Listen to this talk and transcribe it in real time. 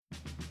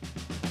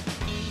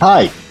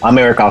Hi, I'm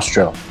Eric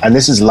Ostro, and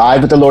this is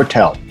Live at the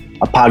Lortel,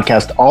 a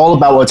podcast all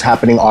about what's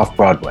happening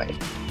off-Broadway,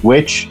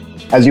 which,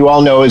 as you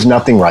all know, is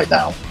nothing right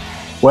now.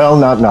 Well,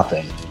 not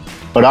nothing.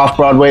 But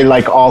off-Broadway,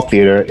 like all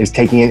theater, is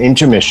taking an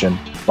intermission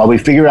while we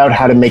figure out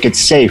how to make it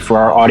safe for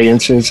our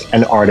audiences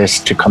and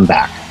artists to come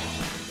back.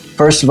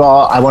 First of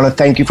all, I want to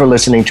thank you for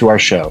listening to our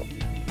show.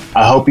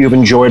 I hope you've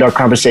enjoyed our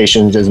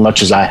conversations as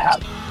much as I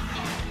have.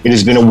 It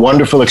has been a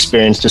wonderful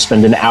experience to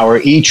spend an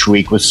hour each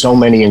week with so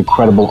many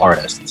incredible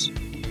artists.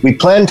 We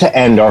plan to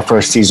end our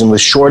first season with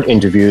short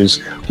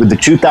interviews with the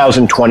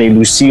 2020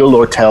 Lucille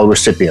Lortel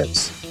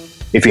recipients.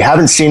 If you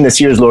haven't seen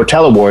this year's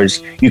Lortel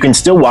Awards, you can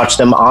still watch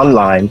them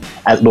online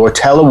at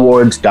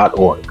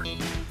lortelawards.org.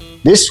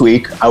 This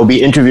week, I will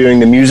be interviewing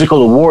the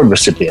musical award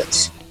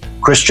recipients: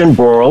 Christian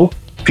Borle,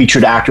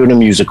 featured actor in a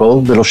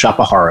musical, Little Shop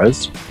of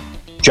Horrors;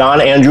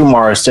 John Andrew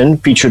Morrison,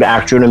 featured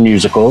actor in a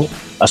musical,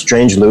 A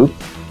Strange Loop;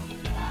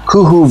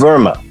 Kuhu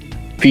Verma,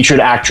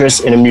 featured actress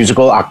in a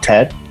musical,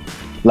 Octet;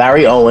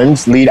 Larry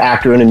Owens, lead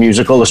actor in a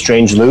musical, A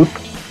Strange Loop;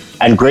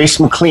 and Grace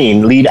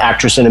McLean, lead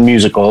actress in a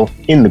musical,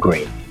 In the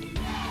Green.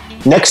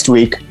 Next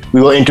week,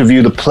 we will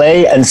interview the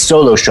play and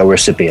solo show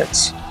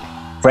recipients: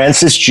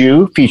 Francis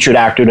Ju, featured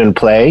actor in a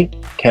play,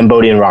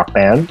 Cambodian Rock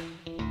Band;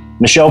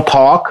 Michelle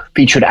Paulk,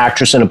 featured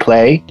actress in a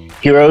play,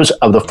 Heroes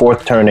of the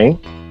Fourth Turning;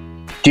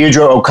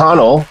 Deirdre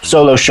O'Connell,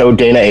 solo show,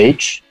 Dana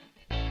H.;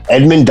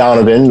 Edmund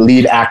Donovan,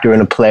 lead actor in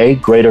a play,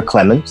 Greater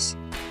Clements;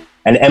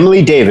 and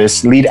Emily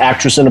Davis, lead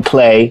actress in a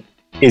play,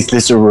 Is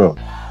This a Room?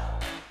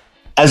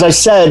 As I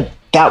said,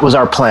 that was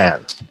our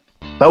plan.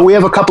 But we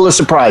have a couple of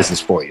surprises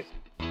for you.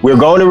 We're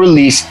going to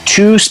release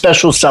 2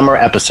 special summer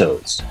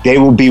episodes. They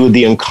will be with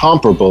the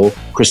incomparable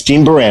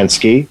Christine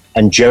Baranski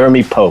and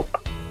Jeremy Pope.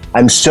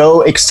 I'm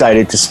so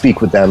excited to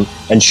speak with them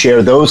and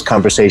share those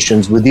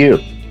conversations with you.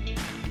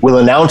 We'll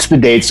announce the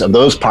dates of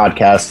those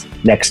podcasts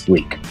next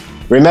week.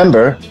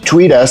 Remember,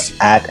 tweet us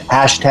at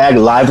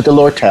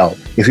 #LiveAtTheLortel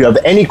if you have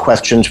any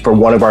questions for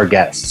one of our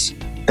guests.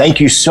 Thank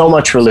you so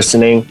much for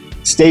listening.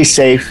 Stay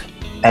safe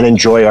and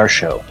enjoy our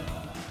show.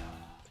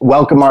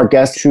 Welcome our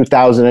guest,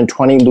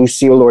 2020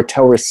 Lucille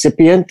Lortel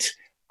recipient,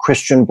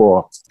 Christian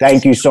Borle.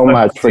 Thank you so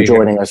much for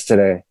joining us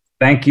today.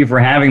 Thank you for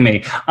having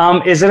me.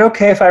 Is it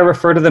okay if I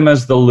refer to them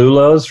as the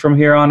Lulos from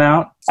here on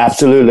out?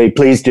 Absolutely.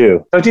 Please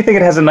do. Don't you think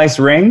it has a nice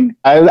ring?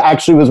 I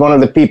actually was one of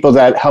the people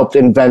that helped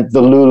invent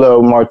the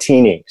Lulo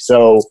Martini.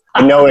 So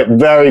I know it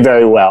very,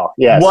 very well.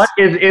 Yes. What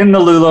is in the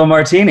Lulo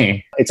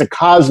Martini? It's a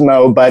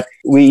Cosmo, but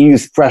we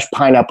use fresh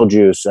pineapple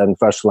juice and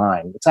fresh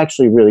lime. It's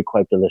actually really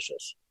quite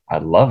delicious. I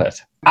love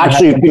it.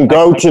 Actually, you can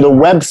go to the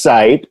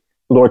website,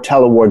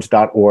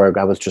 lortelawards.org.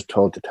 I was just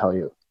told to tell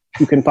you.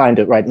 You can find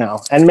it right now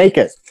and make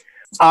it.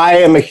 I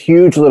am a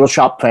huge Little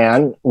Shop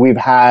fan. We've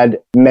had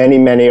many,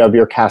 many of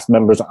your cast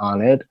members on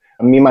it.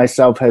 Me,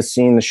 myself, has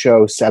seen the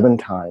show 7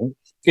 times.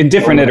 In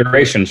different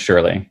iterations,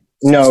 surely.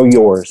 No,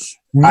 yours.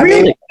 Really?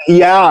 I mean,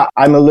 yeah,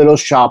 I'm a Little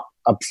Shop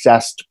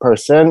obsessed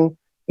person.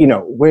 You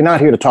know, we're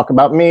not here to talk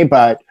about me,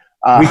 but...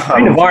 we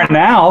kind of are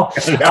now.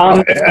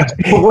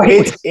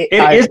 It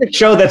is a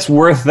show that's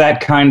worth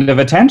that kind of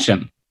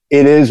attention.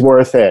 It is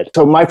worth it.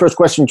 So my first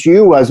question to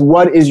you was,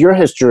 what is your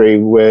history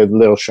with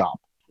Little Shop?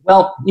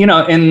 Well, you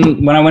know,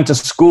 when I went to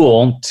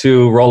school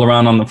to roll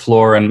around on the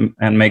floor and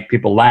make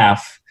people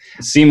laugh,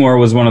 Seymour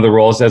was one of the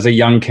roles as a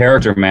young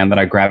character man that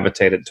I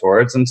gravitated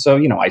towards. And so,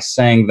 you know, I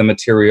sang the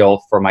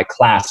material for my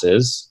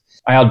classes.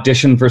 I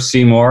auditioned for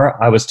Seymour.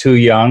 I was too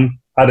young.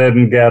 I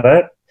didn't get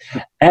it.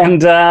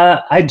 And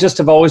I just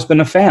have always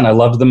been a fan. I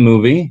loved the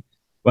movie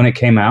when it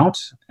came out.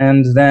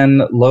 And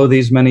then, lo,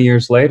 these many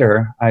years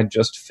later, I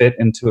just fit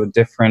into a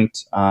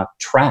different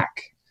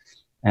track.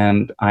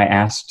 And I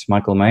asked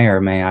Michael Mayer,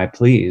 may I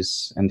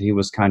please? And he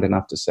was kind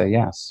enough to say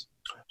yes.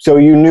 So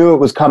you knew it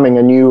was coming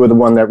and you were the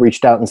one that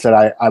reached out and said,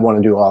 I want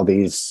to do all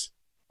these.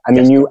 I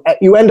mean,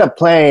 you end up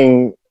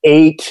playing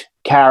 8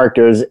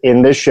 characters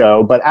in this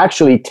show, but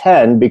actually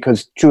 10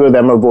 because 2 of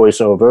them are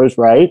voiceovers,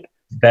 right?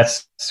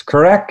 That's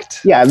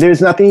correct. Yeah, there's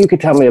nothing you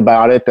could tell me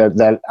about it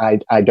that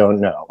I don't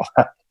know.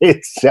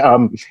 It's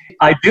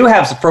I do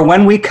have, for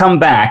when we come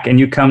back and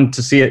you come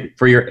to see it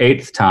for your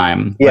 8th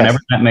time, yes, whenever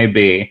that may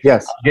be,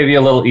 yes, I'll give you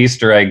a little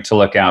Easter egg to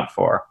look out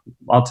for.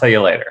 I'll tell you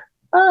later.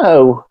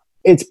 Oh,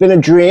 it's been a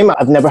dream.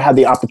 I've never had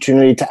the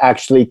opportunity to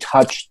actually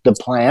touch the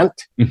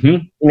plant. Mm-hmm.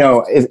 You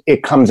know,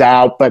 it comes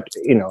out, but,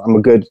 you know, I'm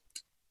a good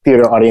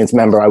theater audience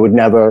member. I would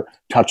never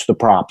touch the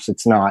props.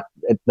 It's not,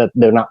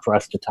 they're not for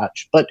us to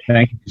touch. But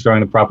thank you for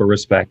showing the proper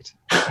respect.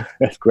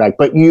 That's correct.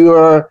 But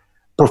your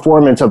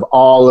performance of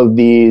all of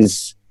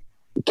these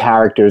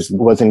characters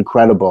was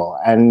incredible.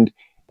 And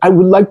I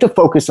would like to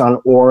focus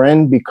on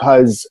Orin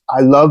because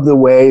I love the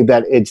way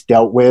that it's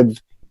dealt with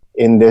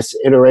in this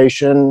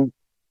iteration.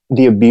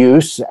 The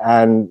abuse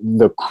and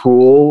the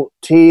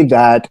cruelty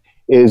that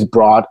is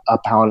brought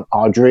upon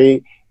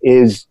Audrey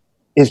is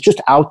just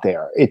out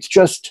there. It's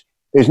just,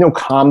 there's no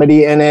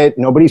comedy in it.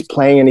 Nobody's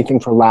playing anything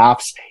for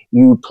laughs.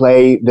 You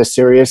play the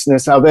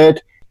seriousness of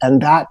it.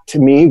 And that to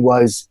me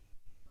was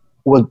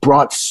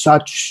brought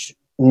such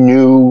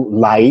new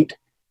light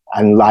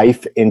and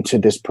life into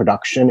this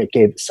production. It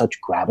gave such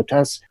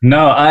gravitas.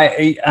 No,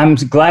 I'm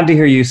glad to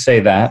hear you say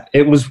that.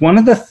 It was one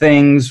of the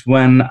things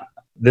when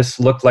this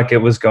looked like it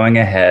was going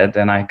ahead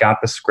and I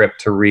got the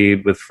script to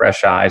read with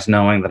fresh eyes,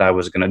 knowing that I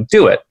was going to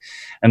do it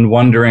and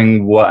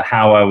wondering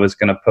how I was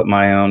going to put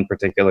my own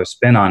particular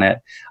spin on it.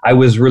 I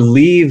was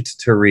relieved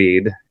to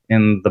read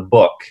in the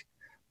book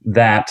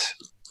that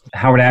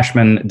Howard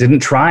Ashman didn't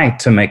try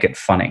to make it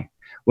funny.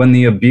 When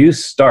the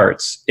abuse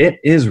starts, it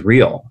is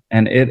real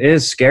and it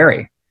is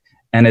scary.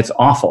 And it's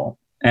awful.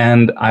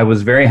 And I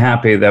was very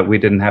happy that we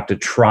didn't have to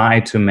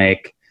try to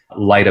make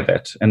light of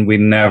it. And we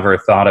never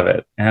thought of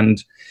it.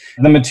 And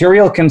the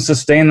material can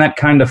sustain that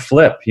kind of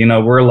flip. You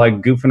know, we're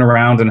like goofing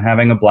around and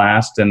having a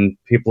blast and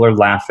people are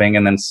laughing.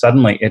 And then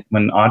suddenly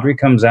when Audrey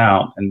comes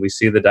out and we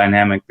see the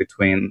dynamic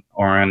between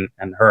Oren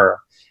and her,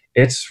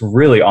 it's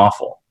really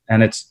awful.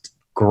 And it's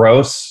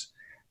gross.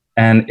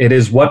 And it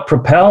is what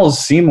propels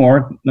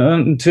Seymour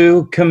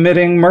to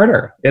committing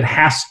murder. It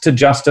has to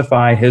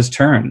justify his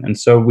turn. And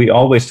so we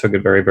always took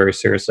it very, very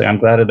seriously. I'm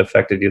glad it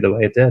affected you the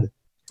way it did.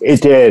 It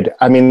did.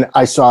 I mean,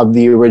 I saw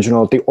the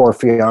original at the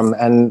Orpheum,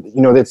 and,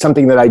 you know, that's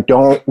something that I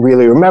don't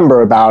really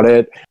remember about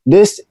it.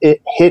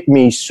 It hit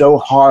me so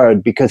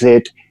hard because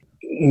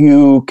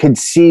you could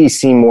see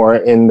Seymour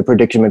in the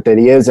predicament that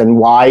he is and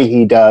why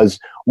he does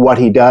what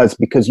he does,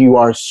 because you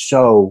are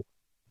so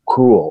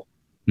cruel.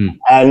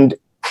 And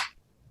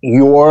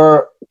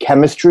your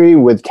chemistry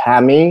with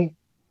Tammy,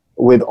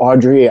 with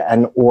Audrey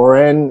and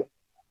Oren,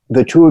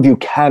 the two of you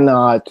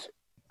cannot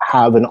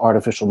have an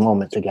artificial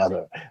moment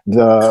together.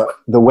 The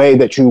way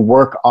that you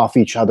work off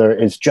each other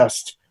is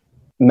just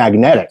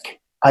magnetic.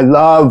 I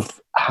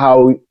love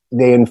how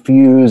they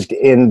infused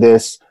in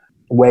this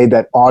way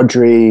that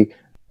Audrey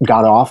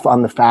got off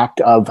on the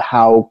fact of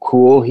how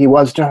cruel he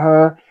was to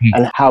her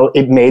and how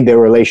it made their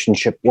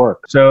relationship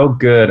work. So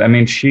good. I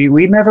mean,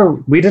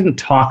 we didn't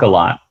talk a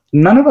lot.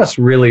 None of us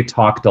really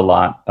talked a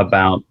lot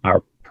about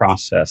our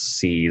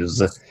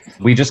processes.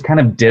 We just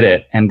kind of did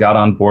it and got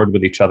on board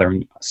with each other,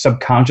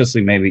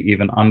 subconsciously maybe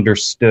even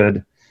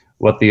understood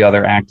what the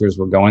other actors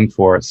were going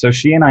for. So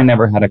she and I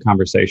never had a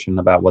conversation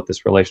about what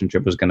this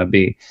relationship was going to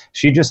be.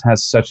 She just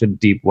has such a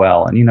deep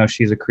well. And, you know,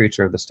 she's a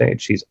creature of the stage.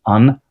 She's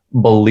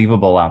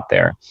unbelievable out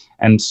there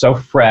and so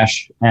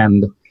fresh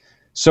and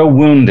so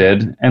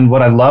wounded. And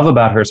what I love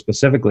about her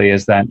specifically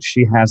is that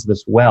she has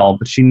this well,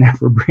 but she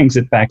never brings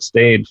it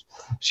backstage.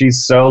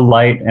 She's so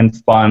light and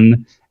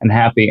fun and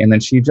happy. And then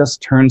she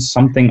just turns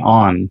something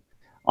on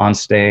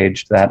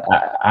stage that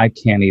I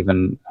can't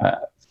even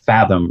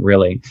fathom,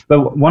 really.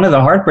 But one of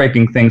the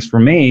heartbreaking things for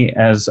me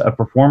as a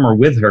performer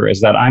with her is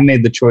that I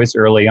made the choice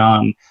early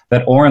on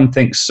that Oren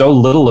thinks so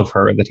little of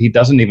her that he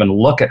doesn't even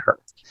look at her.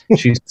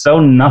 She's so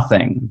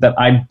nothing that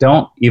I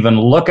don't even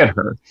look at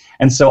her.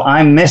 And so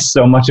I miss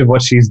so much of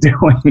what she's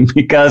doing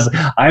because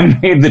I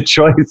made the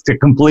choice to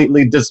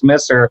completely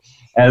dismiss her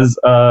as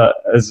a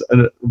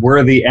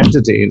worthy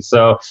entity.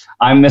 So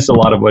I miss a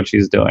lot of what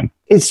she's doing.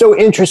 It's so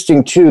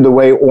interesting, too, the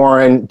way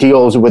Oren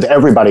deals with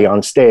everybody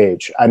on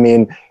stage. I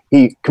mean,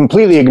 he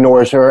completely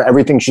ignores her.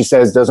 Everything she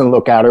says doesn't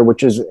look at her,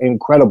 which is an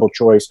incredible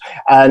choice.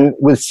 And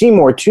with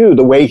Seymour, too,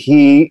 the way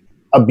he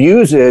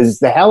abuses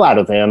the hell out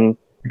of him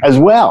as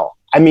well.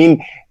 I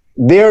mean,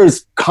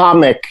 there's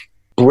comic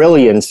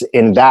brilliance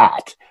in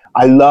that.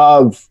 I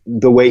love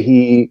the way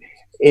he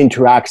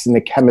interacts in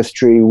the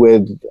chemistry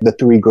with the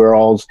three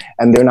girls,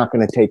 and they're not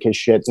going to take his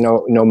shit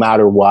no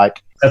matter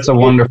what. That's a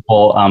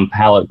wonderful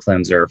palate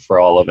cleanser for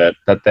all of it,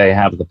 that they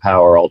have the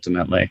power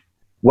ultimately.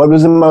 What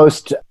was the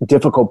most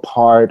difficult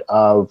part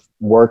of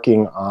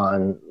working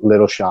on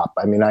Little Shop?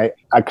 I mean, I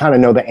kind of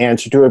know the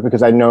answer to it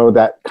because I know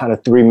that kind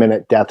of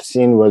 3-minute death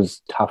scene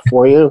was tough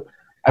for you.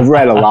 I've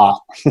read a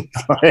lot.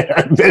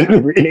 I've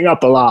been reading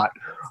up a lot.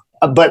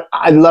 But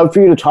I'd love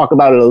for you to talk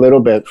about it a little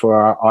bit for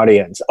our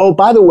audience. Oh,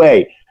 by the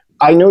way,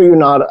 I know you're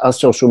not a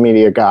social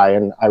media guy,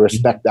 and I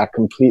respect that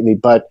completely,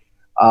 but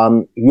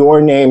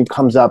your name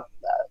comes up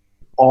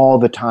all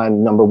the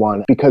time, number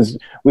one, because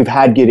we've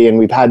had Gideon,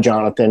 we've had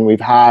Jonathan,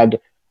 we've had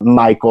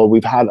Michael,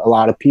 we've had a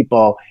lot of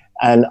people,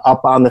 and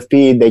up on the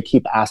feed, they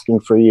keep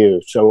asking for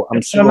you. So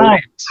I'm so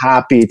nice.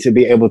 Happy to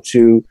be able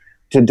to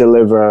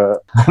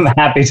deliver. I'm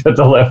happy to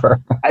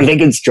deliver. I think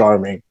it's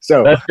charming.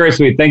 So that's very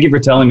sweet. Thank you for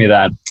telling me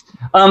that.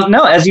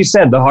 No, as you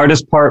said, the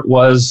hardest part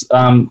was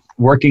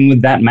working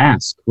with that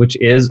mask, which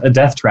is a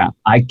death trap.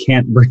 I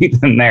can't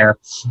breathe in there.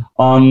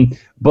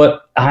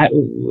 But I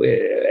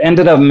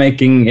ended up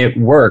making it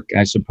work,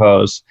 I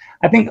suppose.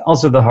 I think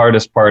also the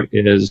hardest part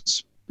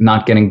is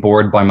not getting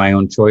bored by my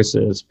own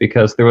choices,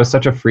 because there was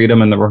such a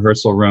freedom in the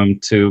rehearsal room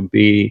to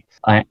be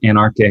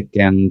anarchic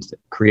and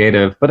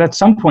creative. But at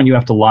some point you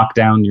have to lock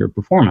down your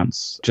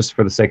performance just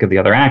for the sake of the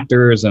other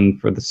actors and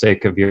for the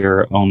sake of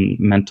your own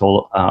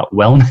mental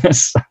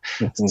wellness.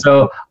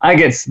 So I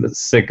get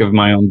sick of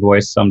my own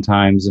voice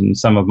sometimes and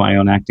some of my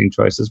own acting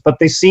choices, but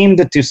they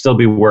seemed to still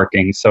be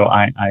working. So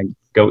I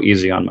go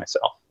easy on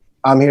myself.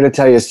 I'm here to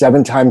tell you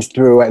 7 times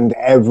through, and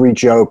every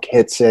joke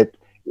hits it.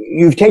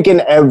 You've taken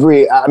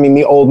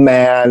the old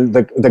man,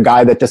 the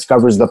guy that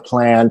discovers the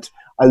plant.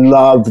 I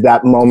love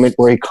that moment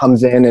where he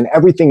comes in and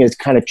everything is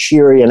kind of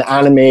cheery and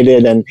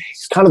animated and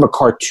it's kind of a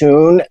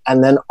cartoon.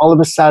 And then all of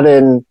a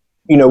sudden,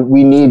 you know,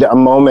 we need a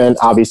moment,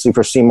 obviously,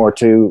 for Seymour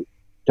to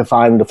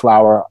find the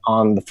flower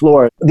on the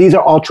floor. These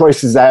are all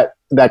choices that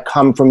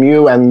come from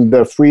you and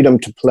the freedom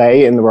to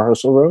play in the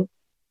rehearsal room.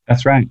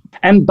 That's right.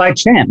 And by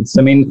chance,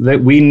 I mean,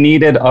 that we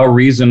needed a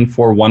reason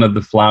for one of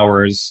the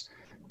flowers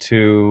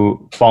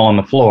to fall on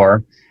the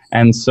floor.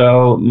 And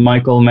so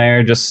Michael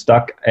Mayer just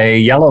stuck a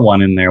yellow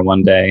one in there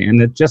one day.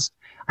 And it just,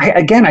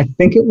 I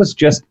think it was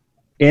just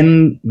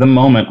in the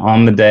moment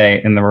on the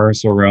day in the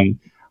rehearsal room,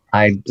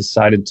 I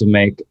decided to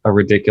make a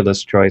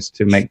ridiculous choice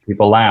to make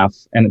people laugh.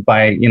 And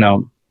by, you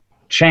know,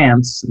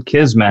 chance,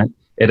 kismet,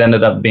 it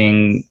ended up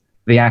being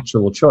the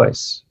actual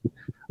choice.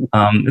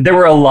 There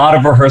were a lot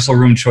of rehearsal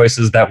room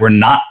choices that were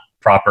not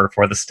proper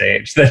for the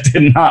stage that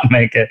did not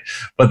make it,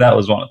 but that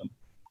was one of them.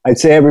 I'd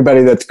say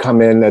everybody that's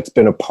come in that's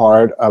been a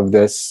part of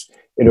this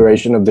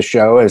iteration of the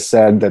show has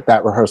said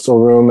that rehearsal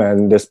room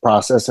and this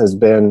process has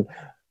been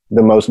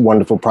the most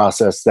wonderful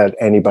process that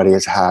anybody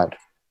has had.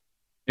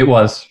 It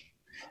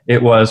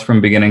was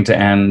from beginning to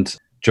end,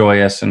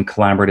 joyous and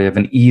collaborative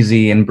and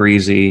easy and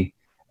breezy.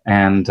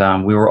 And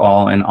we were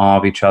all in awe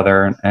of each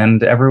other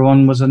and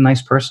everyone was a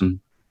nice person.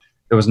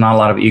 There was not a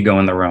lot of ego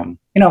in the room.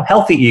 You know,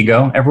 healthy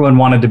ego. Everyone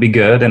wanted to be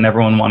good and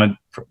everyone wanted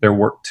their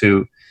work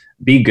to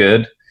be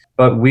good.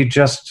 But we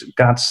just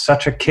got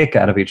such a kick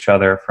out of each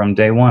other from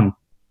day one.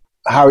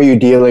 How are you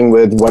dealing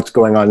with what's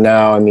going on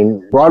now? I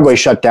mean, Broadway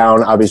shut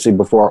down, obviously,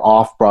 before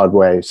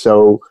Off-Broadway.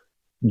 So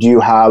do you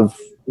have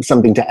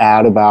something to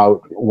add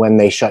about when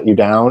they shut you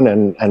down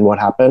and what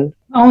happened?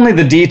 Only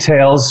the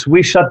details.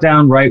 We shut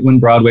down right when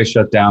Broadway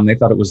shut down. They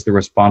thought it was the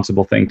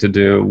responsible thing to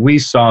do. We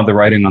saw the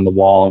writing on the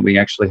wall, and we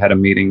actually had a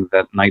meeting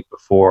that night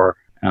before.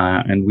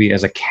 And we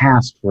as a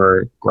cast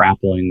were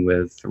grappling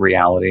with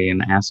reality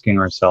and asking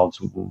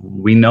ourselves,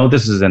 we know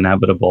this is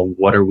inevitable.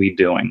 What are we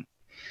doing?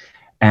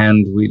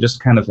 And we just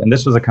kind of, and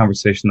this was a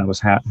conversation that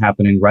was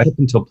happening right up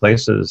until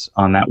Places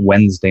on that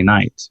Wednesday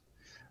night.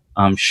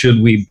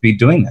 Should we be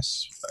doing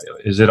this?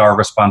 Is it our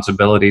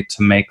responsibility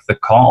to make the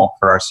call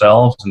for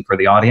ourselves and for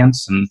the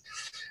audience? And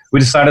we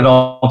decided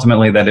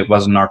ultimately that it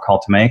wasn't our call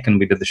to make, and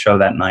we did the show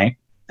that night.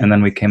 And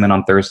then we came in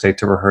on Thursday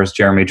to rehearse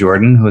Jeremy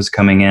Jordan, who was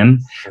coming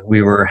in.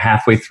 We were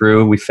halfway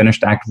through. We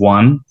finished Act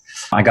 1.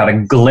 I got a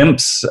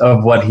glimpse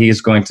of what he's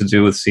going to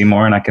do with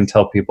Seymour, and I can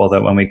tell people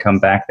that when we come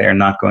back, they are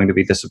not going to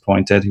be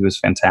disappointed. He was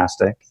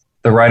fantastic.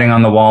 The writing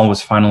on the wall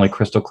was finally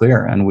crystal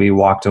clear, and we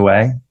walked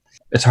away.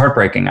 It's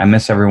heartbreaking. I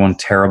miss everyone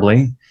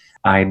terribly.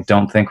 I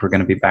don't think we're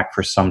going to be back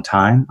for some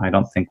time. I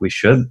don't think we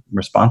should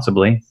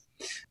responsibly.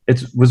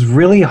 It was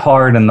really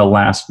hard in the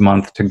last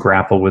month to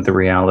grapple with the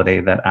reality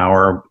that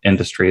our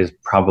industry is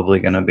probably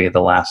going to be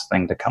the last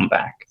thing to come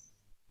back.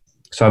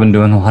 So I've been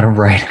doing a lot of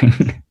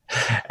writing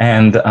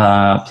and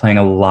playing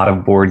a lot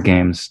of board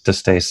games to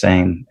stay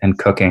sane and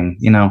cooking,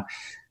 you know,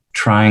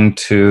 trying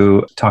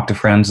to talk to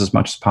friends as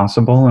much as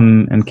possible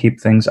and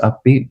keep things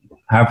upbeat.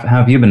 How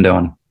have you been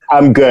doing?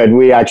 I'm good.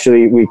 We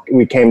actually,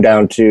 we came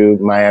down to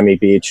Miami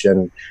Beach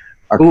and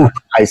are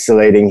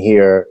isolating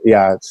here.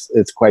 Yeah,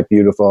 it's quite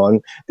beautiful. And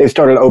they've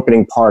started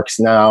opening parks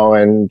now,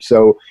 and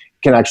so you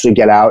can actually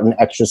get out and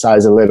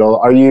exercise a little.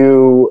 Are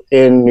you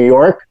in New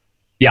York?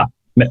 Yeah,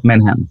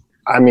 Manhattan.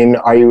 I mean,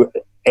 are you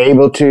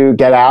able to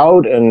get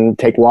out and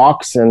take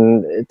walks?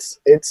 And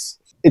it's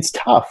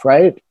tough,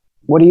 right?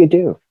 What do you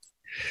do?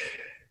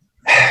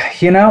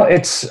 You know,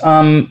 it's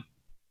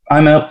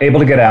I'm able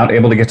to get out,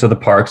 able to get to the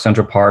park,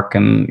 Central Park,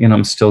 and, you know,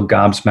 I'm still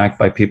gobsmacked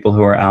by people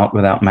who are out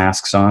without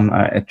masks on.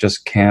 I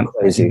just can't,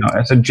 you know,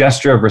 as a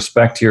gesture of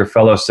respect to your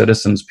fellow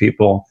citizens,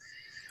 people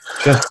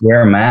just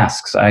wear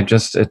masks.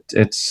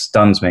 It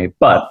stuns me.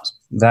 But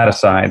that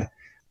aside,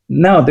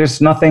 no,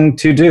 there's nothing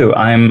to do.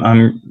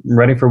 I'm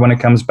ready for when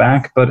it comes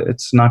back, but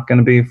it's not going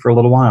to be for a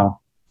little while.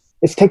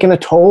 It's taken a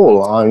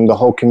toll on the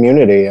whole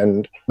community.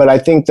 But I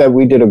think that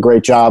we did a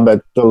great job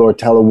at the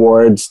Lortel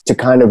Awards to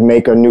kind of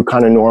make a new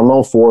kind of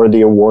normal for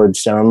the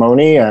awards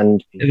ceremony.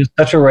 And it was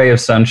such a ray of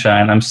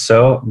sunshine. I'm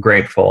so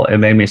grateful. It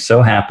made me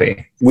so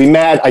happy. We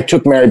met, I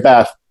took Mary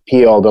Beth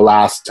Peel the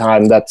last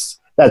time. That's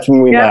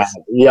when we met.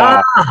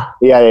 Yeah.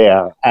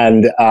 Yeah.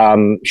 And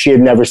she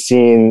had never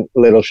seen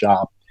Little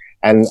Shop.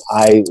 And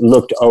I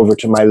looked over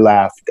to my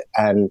left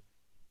and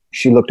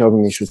she looked over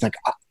me. She was like,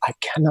 I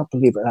cannot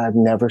believe it. I've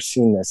never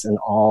seen this in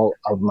all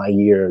of my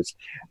years.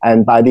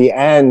 And by the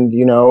end,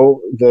 you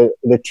know, the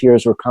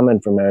tears were coming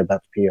from Mary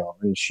Beth Peel.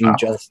 And she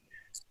that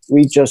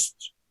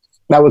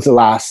was the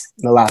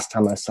last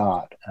time I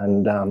saw it.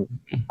 And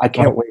I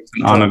can't wait. It's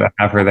an honor to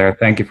have her there.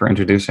 Thank you for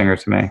introducing her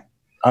to me.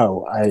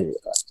 Oh,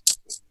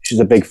 she's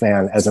a big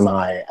fan, as am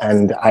I.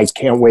 And I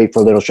can't wait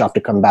for Little Shop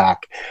to come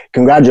back.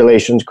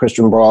 Congratulations,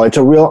 Christian Borle. It's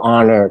a real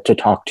honor to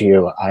talk to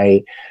you.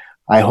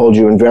 I hold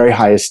you in very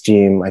high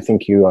esteem. I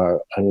think you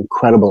are an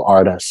incredible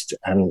artist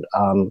and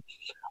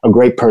a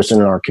great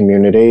person in our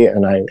community.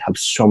 And I have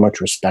so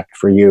much respect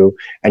for you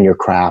and your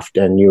craft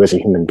and you as a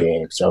human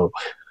being. So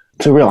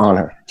it's a real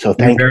honor. So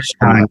thank you.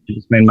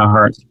 It's made my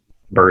heart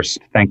burst.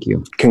 Thank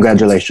you.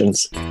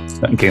 Congratulations.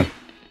 Thank you.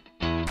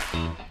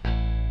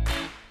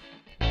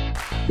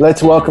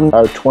 Let's welcome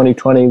our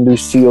 2020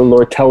 Lucille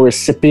Lortel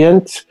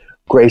recipient,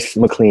 Grace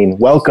McLean.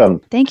 Welcome.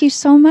 Thank you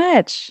so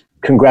much.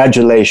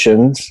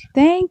 Congratulations.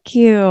 Thank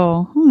you.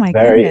 Oh my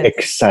Very goodness.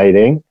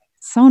 exciting.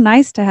 So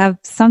nice to have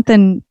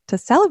something to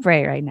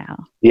celebrate right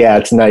now. Yeah,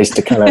 it's nice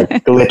to kind of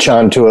glitch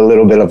onto a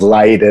little bit of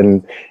light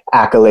and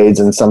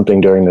accolades and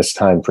something during this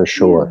time for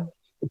sure.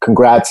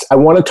 Congrats. I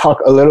want to talk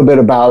a little bit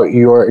about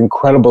your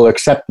incredible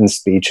acceptance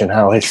speech and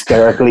how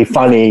hysterically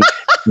funny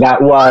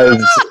that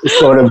was,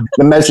 sort of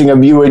the meshing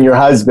of you and your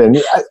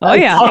husband.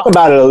 Talk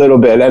about it a little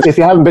bit. And if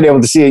you haven't been able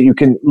to see it, you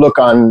can look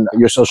on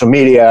your social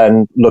media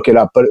and look it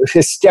up. But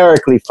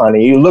hysterically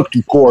funny. You looked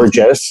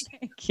gorgeous.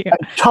 Thank you.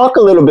 Talk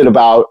a little bit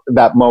about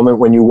that moment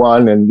when you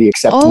won and the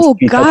acceptance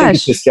speech. Gosh. I think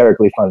it's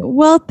hysterically funny.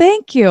 Well,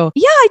 thank you.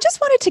 Yeah, I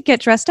just wanted to get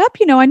dressed up.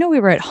 I know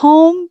we were at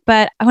home,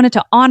 but I wanted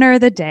to honor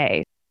the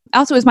day.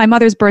 Also, it was my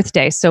mother's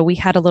birthday, so we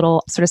had a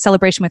little sort of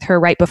celebration with her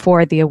right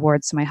before the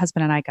awards. So my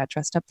husband and I got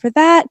dressed up for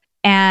that.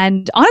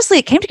 And honestly,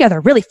 it came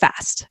together really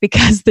fast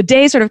because the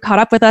day sort of caught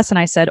up with us. And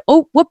I said,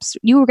 oh, whoops,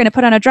 you were going to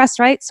put on a dress,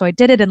 right? So I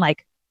did it in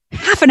like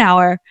half an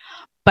hour.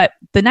 But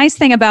the nice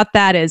thing about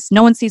that is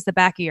no one sees the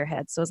back of your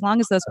head. So as long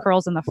as those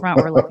curls in the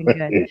front were looking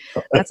good,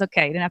 that's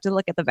okay. You didn't have to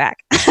look at the back.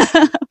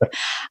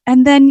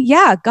 And then,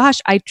 yeah, gosh,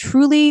 I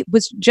truly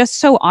was just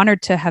so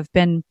honored to have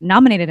been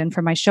nominated and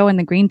for my show in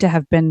the Green to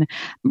have been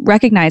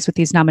recognized with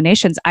these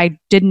nominations. I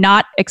did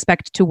not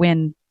expect to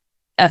win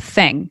a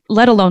thing,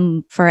 let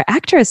alone for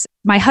actress.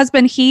 My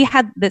husband, he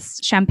had this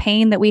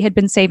champagne that we had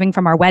been saving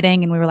from our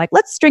wedding and we were like,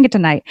 let's drink it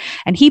tonight.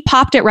 And he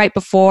popped it right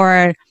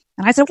before.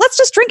 And I said, let's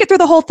just drink it through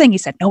the whole thing. He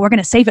said, no, we're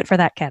going to save it for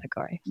that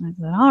category. And I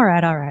said, all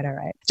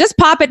right. Just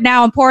pop it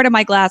now and pour it in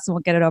my glass and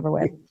we'll get it over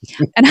with.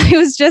 And I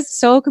was just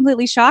so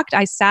completely shocked.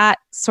 I sat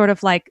sort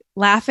of like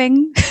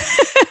laughing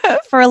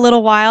for a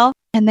little while.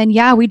 And then,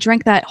 yeah, we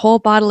drank that whole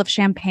bottle of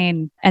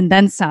champagne and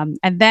then some.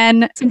 And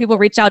then some people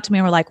reached out to me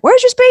and were like,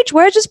 where's your speech?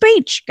 Where's your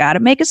speech? Got to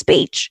make a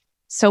speech.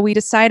 So we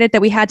decided that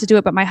we had to do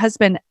it. But my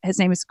husband, his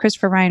name is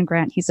Christopher Ryan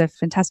Grant. He's a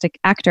fantastic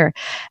actor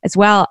as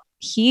well.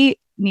 He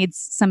needs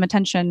some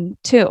attention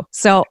too.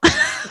 So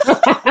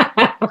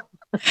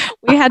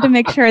we had to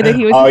make sure that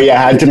he was. Oh, you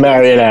had to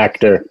marry an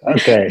actor.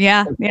 Okay.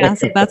 Yeah.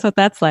 So that's what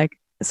that's like.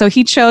 So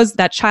he chose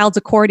that child's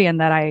accordion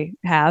that I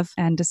have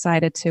and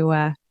decided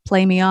to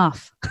play me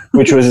off.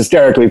 Which was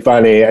hysterically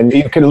funny. And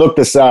you can look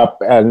this up,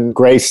 and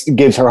Grace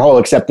gives her whole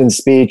acceptance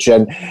speech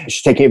and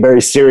she's taking it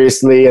very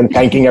seriously and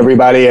thanking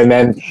everybody. And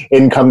then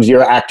in comes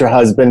your actor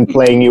husband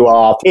playing you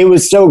off. It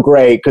was so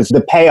great because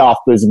the payoff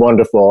was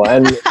wonderful.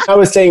 And I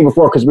was saying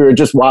before, because we were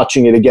just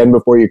watching it again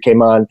before you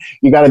came on,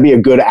 you got to be a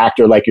good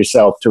actor like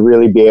yourself to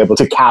really be able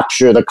to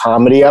capture the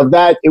comedy of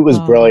that. It was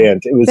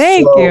brilliant. It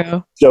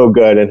was so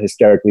good and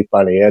hysterically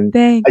funny. And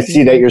I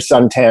see that your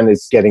suntan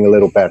is getting a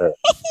little better.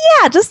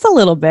 Yeah, just a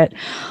little bit.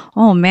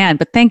 Oh, man.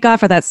 But thank God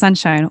for that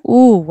sunshine.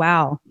 Oh,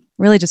 wow.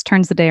 Really just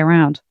turns the day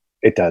around.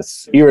 It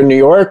does. You're in New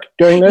York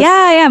during this? Yeah,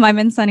 I am. I'm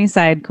in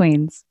Sunnyside,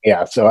 Queens.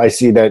 Yeah. So I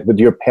see that with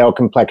your pale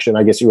complexion,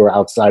 I guess you were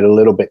outside a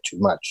little bit too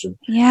much. And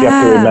yeah. You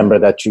have to remember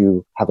that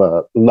you have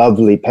a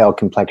lovely pale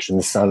complexion.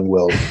 The sun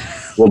will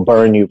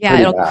burn you. Yeah,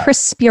 it'll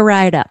crisp you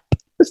right up.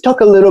 Let's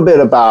talk a little bit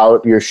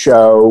about your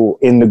show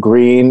In the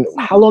Green.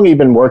 How long have you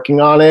been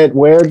working on it?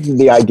 Where did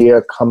the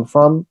idea come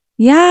from?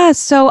 Yeah,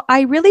 so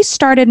I really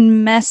started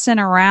messing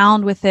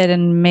around with it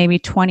in maybe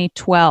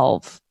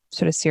 2012,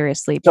 sort of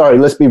seriously. Sorry,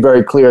 let's be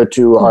very clear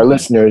to our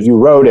listeners. You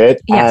wrote it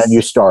and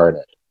you starred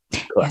it.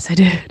 Correct. Yes, I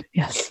did.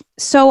 Yes.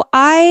 So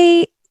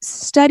I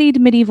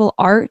studied medieval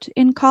art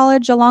in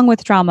college along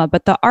with drama,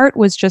 but the art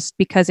was just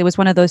because it was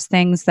one of those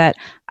things that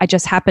I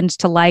just happened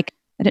to like.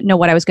 I didn't know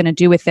what I was going to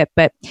do with it,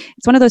 but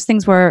it's one of those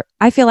things where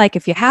I feel like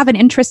if you have an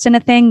interest in a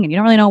thing and you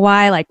don't really know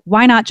why, like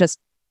why not just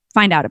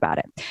find out about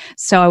it?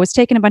 So I was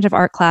taking a bunch of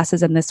art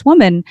classes and this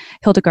woman,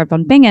 Hildegard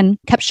von Bingen,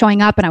 kept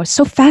showing up and I was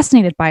so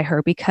fascinated by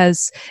her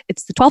because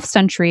it's the 12th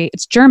century,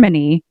 it's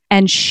Germany,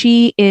 and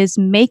she is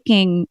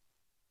making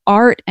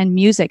art and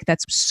music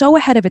that's so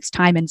ahead of its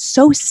time and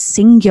so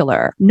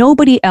singular.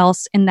 Nobody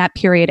else in that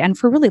period and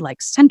for really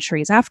like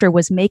centuries after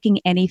was making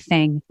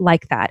anything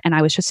like that. And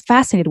I was just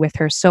fascinated with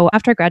her. So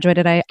after I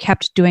graduated, I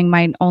kept doing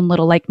my own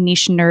little like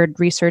niche nerd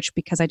research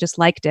because I just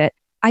liked it.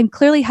 I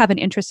clearly have an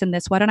interest in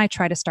this. Why don't I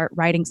try to start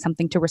writing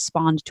something to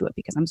respond to it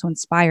because I'm so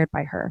inspired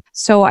by her.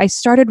 So I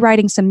started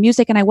writing some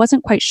music and I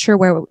wasn't quite sure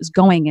where it was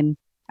going. And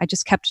I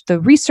just kept the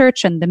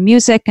research and the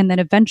music. And then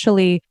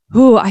eventually,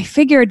 I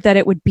figured that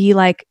it would be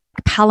like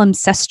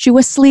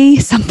palimpsestuously,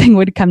 something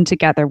would come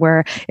together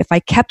where if I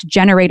kept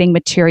generating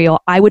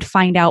material, I would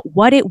find out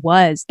what it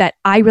was that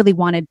I really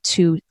wanted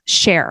to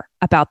share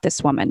about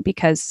this woman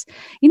because,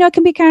 it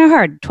can be kind of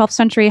hard. 12th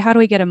century, how do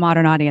we get a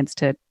modern audience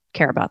to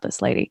care about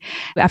this lady?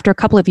 After a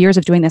couple of years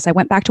of doing this, I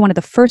went back to one of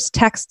the first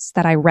texts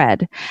that I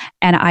read,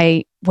 and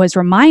I was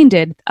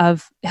reminded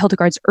of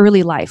Hildegard's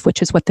early life,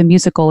 which is what the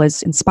musical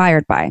is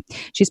inspired by.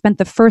 She spent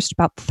the first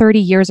about 30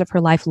 years of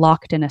her life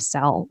locked in a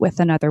cell with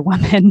another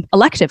woman,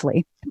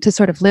 electively, to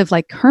sort of live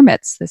like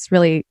hermits, this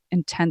really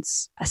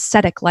intense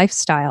ascetic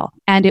lifestyle.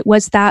 And it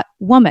was that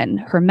woman,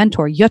 her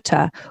mentor,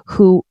 Jutta,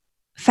 who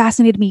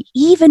fascinated me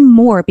even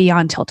more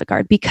beyond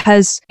Hildegard,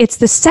 because it's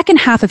the second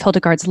half of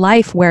Hildegard's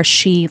life where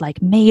she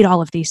like made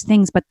all of these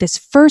things. But this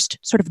first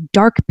sort of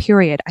dark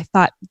period, I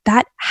thought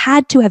that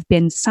had to have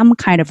been some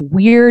kind of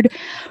weird,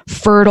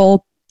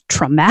 fertile,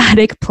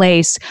 traumatic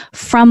place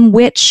from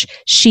which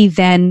she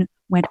then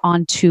went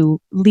on to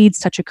lead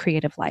such a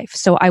creative life.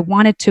 So I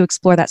wanted to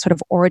explore that sort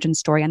of origin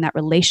story and that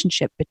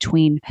relationship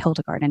between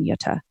Hildegard and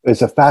Jutta.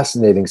 It's a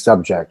fascinating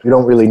subject. We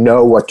don't really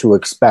know what to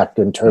expect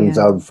in terms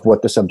of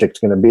what the subject's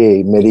going to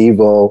be.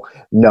 Medieval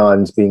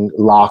nuns being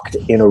locked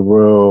in a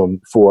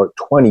room for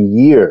 20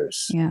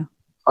 years. Yeah.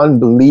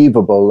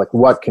 Unbelievable, like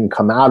what can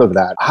come out of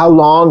that. How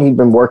long he'd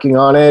been working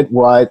on it,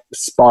 what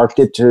sparked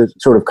it to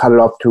sort of cut it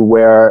off to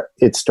where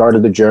it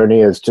started the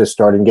journey as to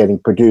starting getting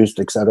produced,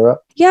 etc.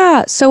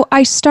 Yeah, so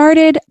I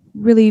started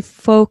really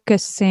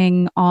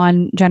focusing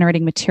on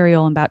generating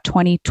material in about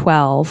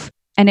 2012,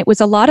 and it was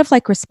a lot of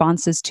like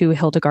responses to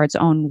Hildegard's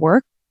own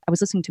work. I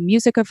was listening to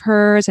music of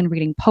hers and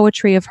reading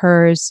poetry of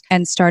hers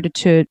and started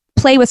to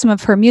play with some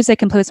of her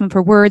music and play with some of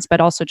her words, but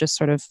also just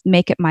sort of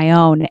make it my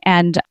own.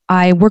 And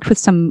I worked with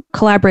some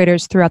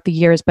collaborators throughout the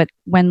years, but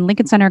when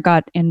Lincoln Center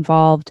got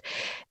involved,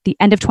 the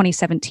end of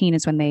 2017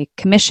 is when they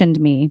commissioned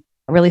me.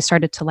 I really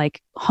started to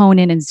like hone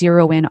in and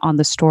zero in on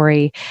the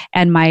story.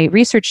 And my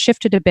research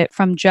shifted a bit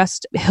from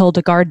just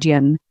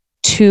Hildegardian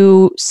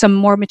to some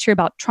more material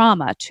about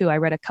trauma too. I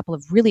read a couple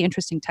of really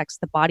interesting texts.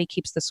 The Body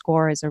Keeps the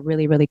Score is a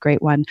really, really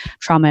great one,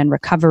 trauma and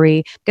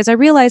recovery, because I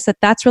realized that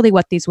that's really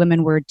what these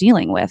women were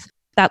dealing with.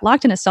 That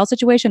locked in a cell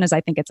situation is,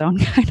 I think, its own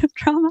kind of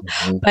trauma,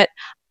 but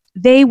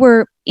they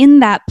were in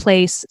that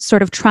place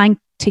sort of trying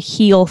to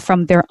heal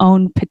from their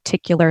own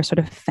particular sort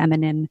of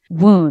feminine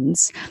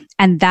wounds.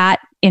 And that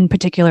in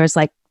particular is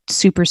like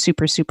super,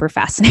 super, super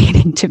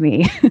fascinating to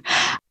me.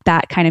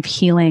 That kind of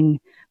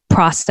healing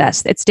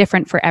process. It's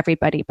different for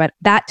everybody, but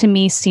that to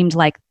me seemed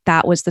like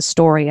that was the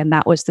story and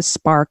that was the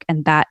spark.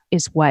 And that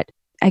is what,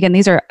 again,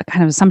 these are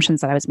kind of assumptions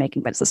that I was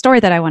making, but it's the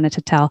story that I wanted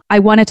to tell. I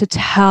wanted to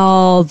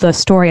tell the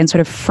story and sort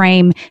of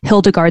frame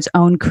Hildegard's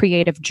own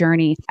creative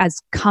journey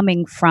as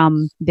coming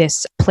from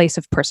this place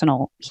of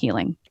personal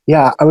healing.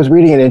 Yeah, I was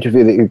reading an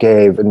interview that you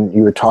gave and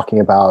you were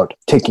talking about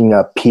taking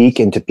a peek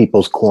into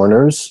people's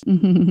corners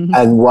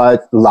and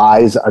what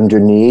lies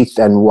underneath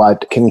and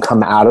what can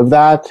come out of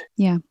that.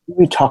 Yeah.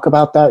 Can you talk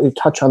about that? You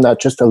touch on that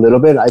just a little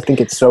bit. I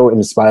think it's so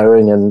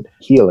inspiring and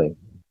healing.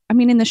 I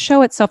mean, in the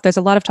show itself, there's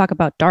a lot of talk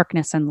about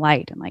darkness and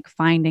light and like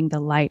finding the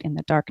light in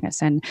the darkness.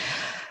 And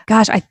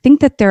gosh, I think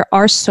that there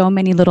are so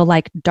many little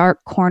like dark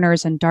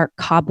corners and dark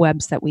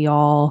cobwebs that we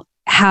all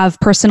have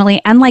personally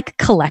and like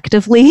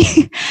collectively,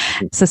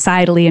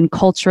 societally and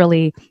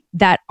culturally,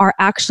 that are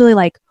actually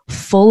like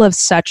full of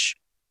such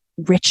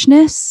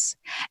richness.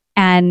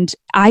 And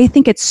I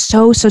think it's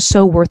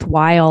so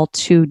worthwhile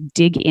to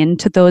dig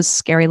into those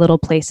scary little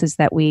places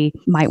that we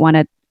might want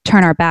to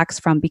turn our backs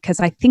from, because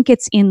I think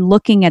it's in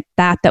looking at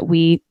that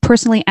we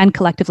personally and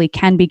collectively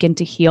can begin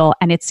to heal.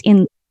 And it's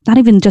in not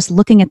even just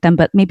looking at them,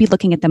 but maybe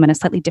looking at them in a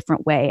slightly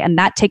different way. And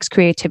that takes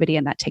creativity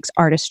and that takes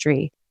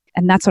artistry.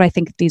 And that's what I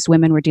think these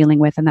women were dealing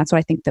with. And that's what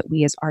I think that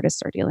we as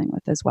artists are dealing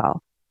with as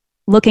well.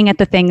 Looking at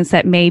the things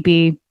that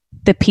maybe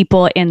the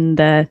people in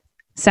the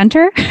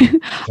center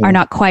are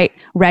not quite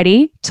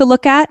ready to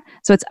look at.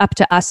 So it's up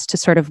to us to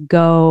sort of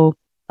go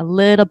a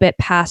little bit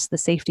past the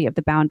safety of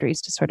the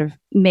boundaries to sort of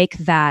make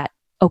that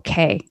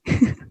okay.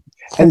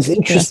 And it's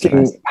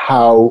interesting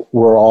how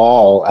we're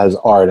all, as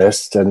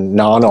artists and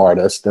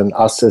non-artists, and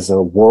us as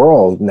a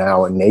world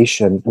now, a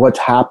nation, what's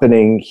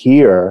happening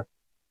here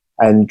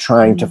and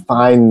trying to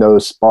find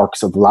those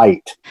sparks of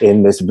light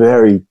in this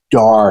very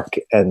dark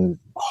and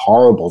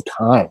horrible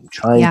time,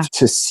 trying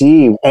to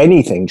see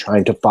anything,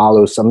 trying to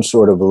follow some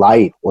sort of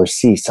light or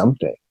see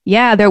something.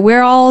 Yeah,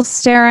 we're all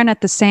staring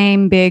at the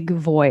same big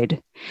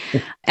void.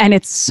 And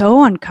it's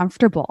so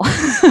uncomfortable.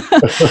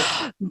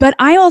 But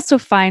I also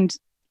find,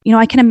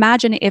 I can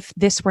imagine if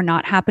this were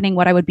not happening,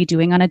 what I would be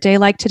doing on a day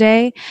like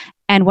today.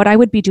 And what I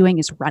would be doing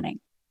is running.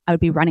 I would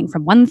be running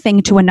from one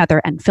thing to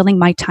another and filling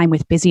my time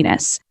with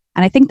busyness.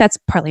 And I think that's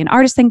partly an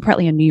artist thing,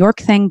 partly a New York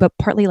thing, but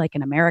partly like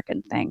an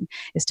American thing,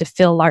 is to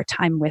fill our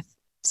time with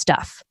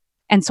stuff.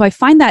 And so I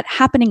find that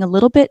happening a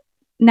little bit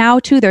now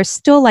too. There's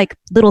still like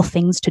little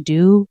things to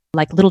do,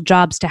 like little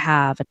jobs to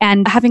have,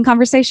 and having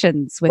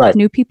conversations with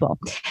new people.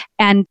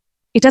 And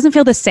it doesn't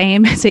feel the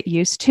same as it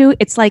used to.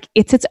 It's like,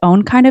 it's its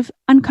own kind of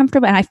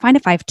uncomfortable. And I find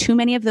if I have too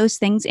many of those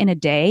things in a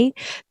day,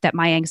 that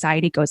my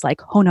anxiety goes like,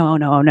 oh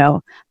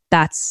no,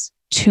 that's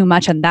too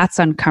much and that's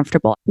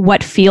uncomfortable.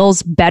 What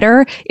feels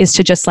better is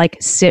to just like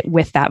sit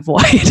with that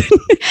void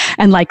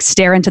and like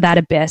stare into that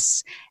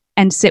abyss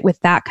and sit with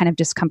that kind of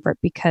discomfort,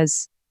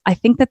 because I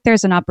think that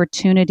there's an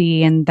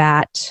opportunity in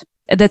that.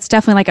 That's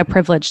definitely like a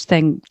privileged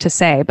thing to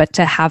say, but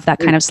to have that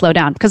kind of slow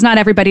down, because not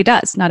everybody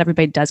does. Not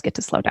everybody does get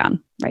to slow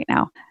down right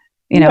now.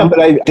 Yeah, but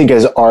I think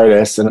as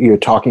artists, and you're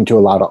talking to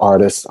a lot of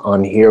artists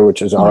on here,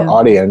 which is our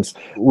audience,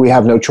 we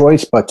have no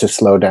choice but to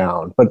slow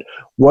down. But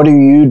what are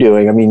you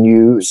doing? I mean,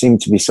 you seem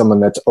to be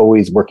someone that's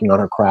always working on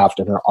her craft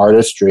and her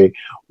artistry.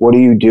 What are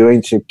you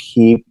doing to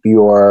keep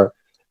your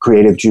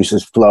creative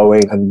juices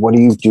flowing? And what are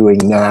you doing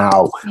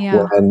now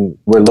when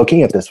we're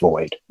looking at this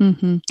void?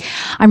 Mm-hmm.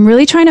 I'm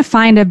really trying to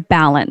find a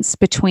balance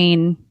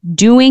between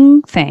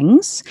doing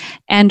things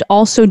and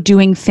also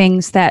doing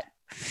things that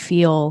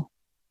feel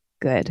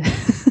good.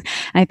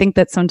 I think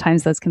that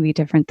sometimes those can be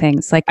different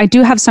things. Like I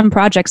do have some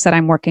projects that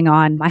I'm working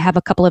on. I have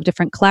a couple of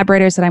different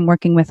collaborators that I'm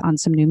working with on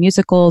some new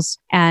musicals,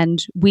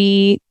 and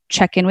we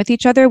check in with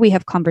each other. We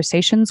have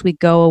conversations. We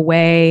go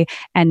away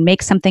and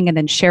make something and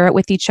then share it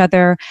with each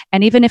other.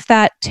 And even if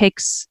that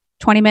takes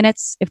 20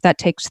 minutes, if that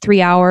takes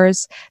 3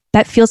 hours,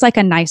 that feels like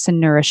a nice and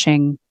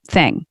nourishing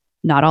thing.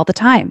 Not all the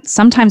time.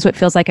 Sometimes what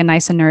feels like a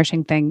nice and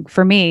nourishing thing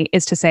for me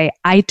is to say,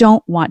 I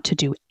don't want to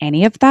do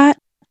any of that.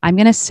 I'm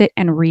going to sit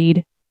and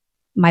read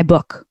my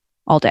book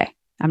all day.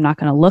 I'm not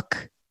going to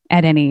look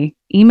at any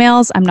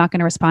emails. I'm not going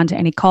to respond to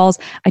any calls.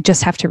 I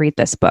just have to read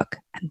this book.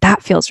 And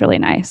that feels really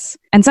nice.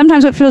 And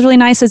sometimes what feels really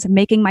nice is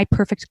making my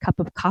perfect cup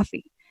of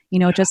coffee.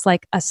 Just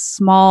like a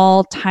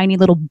small, tiny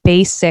little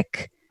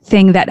basic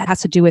thing that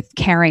has to do with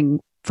caring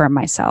for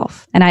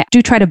myself. And I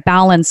do try to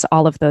balance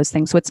all of those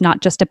things. So it's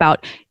not just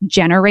about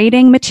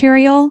generating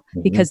material,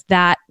 because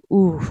that,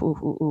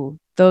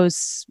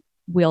 those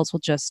wheels will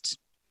just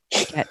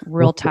get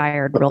real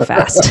tired real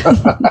fast.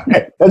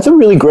 That's a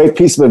really great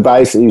piece of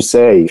advice that you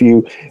say. If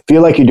you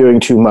feel like you're doing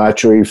too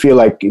much, or you feel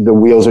like the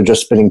wheels are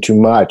just spinning too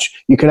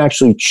much, you can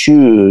actually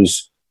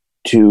choose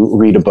to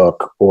read a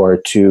book or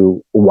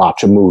to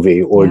watch a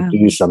movie or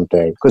do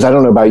something. Because I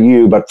don't know about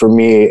you, but for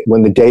me,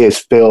 when the day is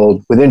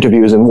filled with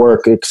interviews and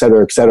work, et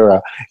cetera,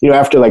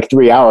 after like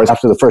 3 hours,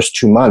 after the first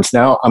 2 months,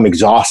 now I'm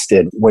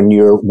exhausted when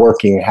you're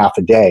working half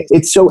a day.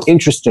 It's so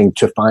interesting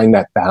to find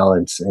that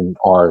balance in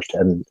art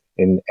and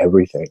in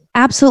everything.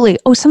 Absolutely.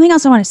 Oh, something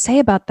else I want to say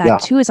about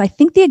that too is I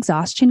think the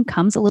exhaustion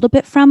comes a little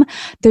bit from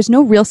there's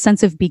no real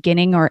sense of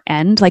beginning or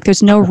end. Like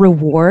there's no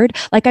reward.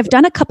 Like I've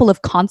done a couple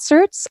of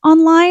concerts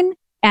online,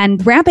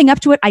 and ramping up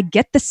to it, I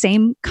get the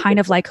same kind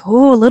of like, a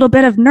little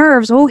bit of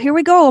nerves. Oh, here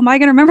we go. Am I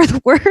going to remember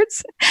the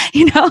words?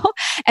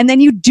 And then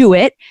you do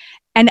it.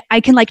 And I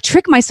can like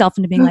trick myself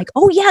into being like,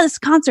 oh yeah, this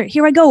concert,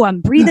 here I go.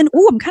 I'm breathing.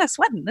 Oh, I'm kind of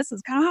sweating. This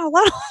is kind of a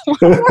lot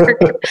of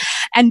work.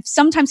 And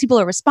sometimes people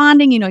are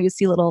responding, you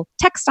see little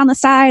text on the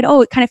side.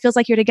 Oh, it kind of feels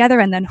like you're together.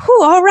 And then,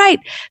 all right,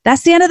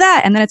 that's the end of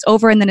that. And then it's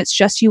over. And then it's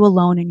just you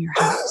alone in your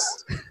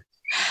house.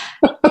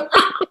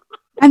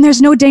 And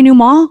there's no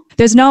denouement.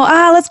 There's no,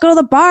 let's go to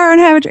the bar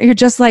and have it. You're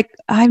just like,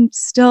 I'm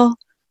still,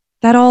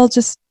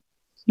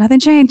 nothing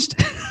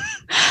changed.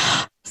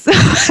 So,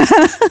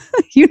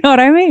 you know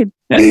what I mean?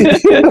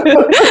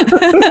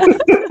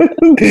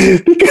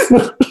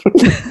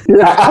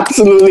 You're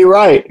absolutely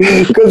right.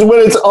 Because when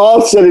it's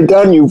all said and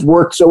done, you've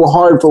worked so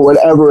hard for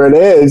whatever it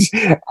is,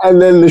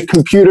 and then the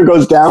computer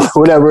goes down for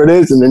whatever it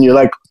is, and then you're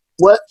like,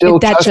 what? Did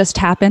that just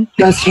happen?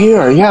 That's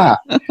here, yeah.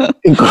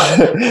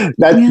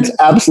 That's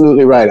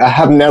absolutely right. I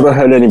have never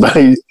heard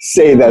anybody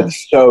say that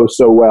so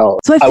well.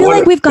 So I feel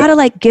like we've got to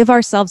like give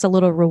ourselves a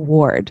little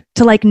reward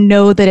to like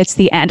know that it's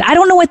the end. I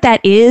don't know what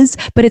that is,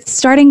 but it's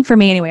starting for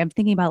me anyway. I'm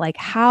thinking about like,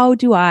 how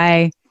do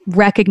I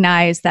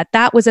recognize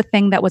that was a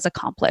thing that was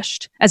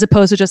accomplished, as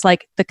opposed to just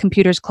like the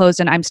computer's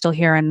closed and I'm still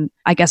here and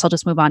I guess I'll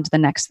just move on to the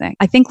next thing.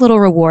 I think little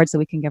rewards that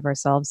we can give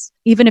ourselves,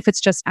 even if it's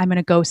just I'm going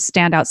to go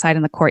stand outside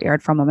in the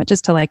courtyard for a moment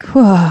just to like,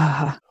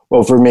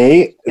 Well, for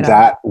me,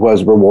 that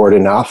was reward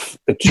enough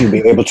to be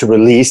able to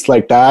release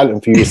like that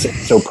and for you to say it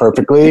so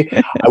perfectly.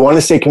 I want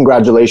to say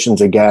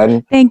congratulations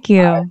again. Thank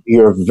you.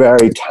 You're a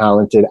very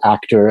talented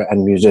actor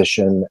and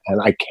musician,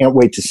 and I can't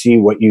wait to see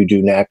what you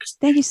do next.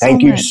 Thank you so much.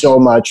 Thank you so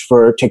much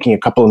for taking a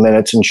couple of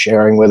minutes and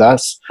sharing with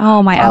us.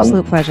 Oh, my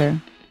absolute pleasure.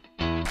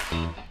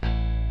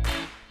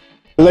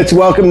 Let's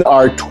welcome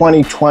our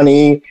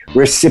 2020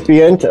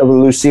 recipient of the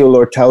Lucille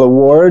Lortel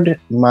Award,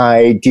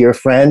 my dear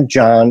friend,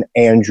 John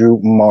Andrew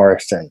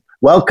Morrison.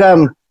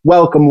 Welcome.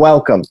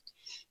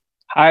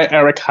 Hi,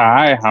 Eric.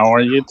 Hi, how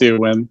are you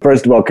doing?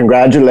 First of all,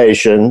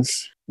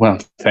 congratulations. Well,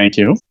 thank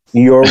you.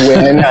 Your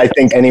win, I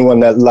think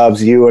anyone that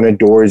loves you and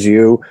adores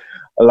you,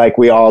 like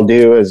we all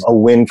do, is a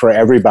win for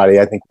everybody.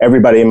 I think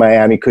everybody in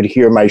Miami could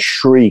hear my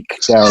shriek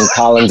down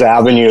Collins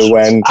Avenue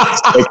when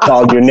they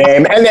called your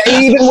name. And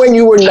even when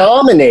you were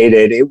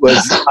nominated, it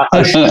was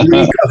a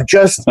shriek of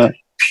just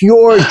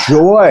pure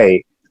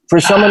joy for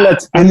someone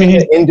that's been in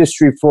the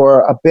industry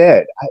for a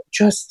bit.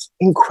 Just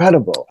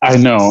incredible. I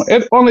know.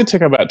 It only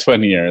took about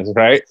 20 years,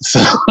 right?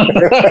 So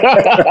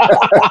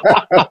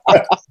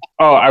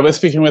I was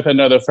speaking with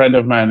another friend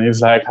of mine.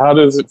 He's like, how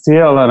does it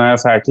feel? And I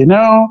was like,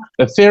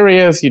 the theory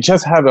is you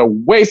just have to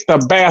wait the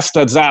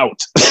bastards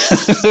out.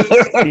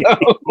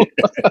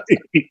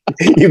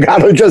 You got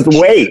to just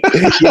wait.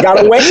 You got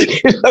to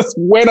wait. Just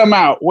wait them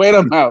out.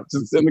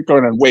 Just in the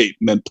corner and wait.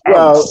 And then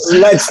pounce.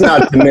 Well, let's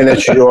not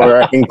diminish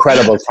your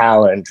incredible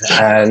talent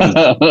and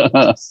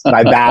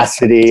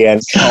vivacity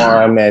and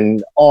charm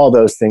and all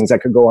those things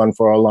that could go on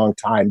for a long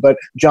time. But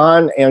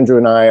John, Andrew,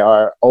 and I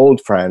are old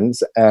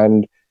friends,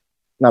 and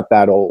not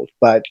that old,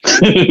 but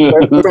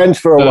we're friends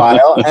for a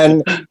while.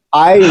 And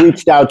I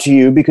reached out to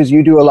you because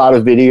you do a lot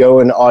of video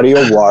and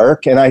audio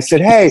work. And I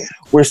said, hey,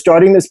 we're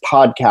starting this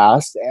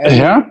podcast.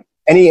 And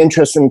any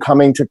interest in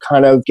coming to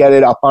kind of get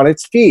it up on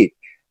its feet?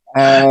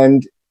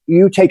 And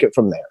you take it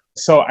from there.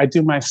 So I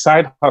do my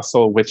side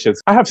hustle, which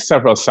is, I have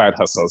several side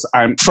hustles.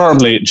 I'm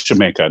firmly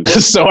Jamaican,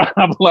 so I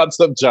have lots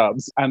of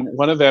jobs. And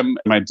one of them,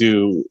 I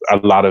do a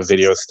lot of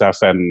video stuff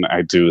and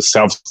I do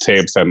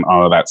self-tapes and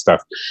all of that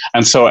stuff.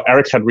 And so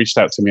Eric had reached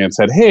out to me and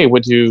said, hey,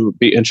 would you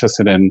be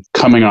interested in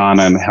coming on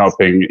and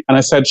helping? And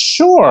I said,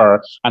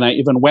 sure. And I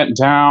even went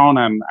down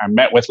and I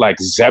met with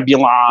like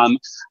Zebulon.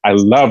 I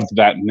loved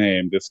that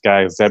name, this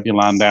guy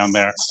Zebulon down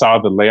there, saw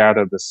the layout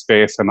of the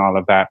space and all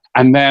of that.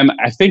 And then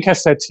I think I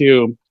said to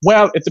you,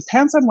 well, it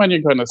depends on when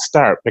you're going to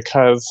start,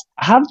 because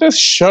I have this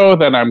show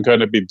that I'm going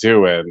to be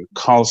doing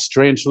called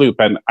Strange Loop,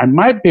 and I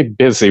might be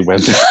busy when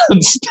that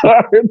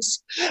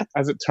starts.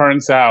 As it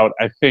turns out,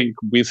 I think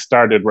we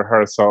started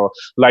rehearsal,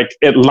 like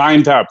it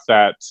lined up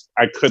that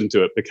I couldn't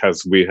do it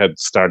because we had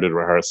started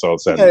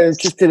rehearsals and,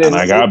 and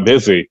I got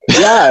busy.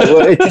 Yeah,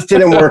 well, it just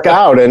didn't work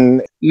out.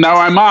 And now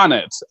I'm on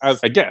it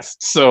as a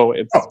guest. So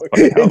it's,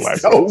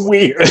 it's so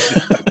weird.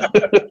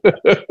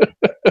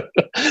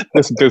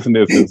 This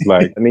business is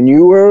like... I mean,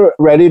 you were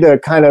ready to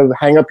kind of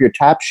hang up your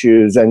tap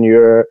shoes and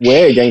your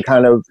wig and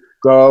kind of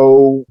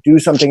go do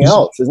something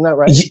else. Isn't that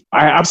right?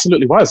 I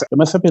absolutely was. It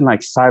must have been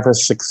like 5 or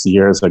 6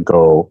 years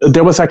ago.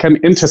 There was like an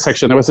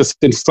intersection. There was this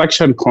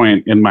inflection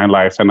point in my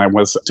life, and I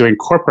was doing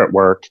corporate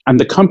work. And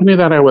the company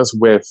that I was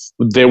with,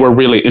 they were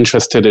really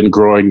interested in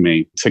growing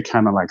me to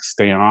kind of like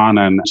stay on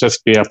and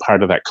just be a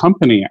part of that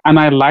company. And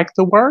I liked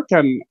the work,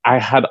 and I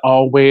had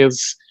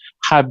always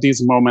had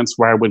these moments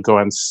where I would go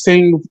and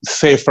sing,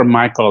 say, for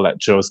Michael at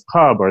Joe's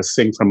Pub or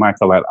sing for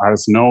Michael at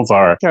Ars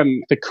Nova.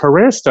 And the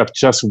career stuff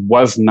just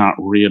was not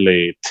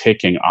really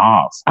taking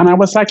off. And I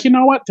was like, you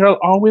know what? There'll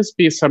always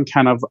be some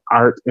kind of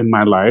art in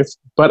my life,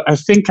 but I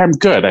think I'm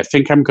good. I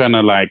think I'm going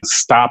to like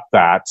stop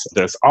that.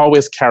 There's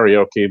always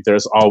karaoke.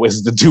 There's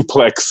always the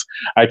duplex.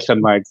 I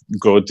can like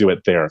go do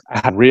it there. I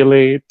had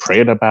really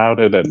prayed about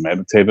it and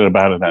meditated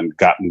about it and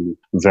gotten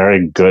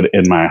very good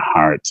in my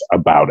heart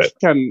about it.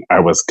 And I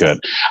was good.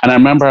 And I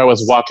remember I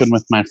was walking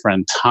with my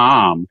friend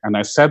Tom, and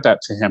I said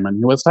that to him, and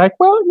he was like,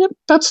 well, yeah,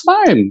 that's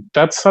fine.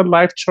 That's a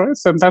life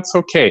choice, and that's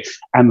okay.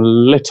 And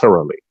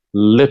literally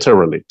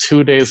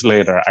 2 days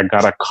later, I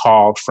got a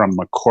call from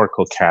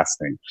McCorkle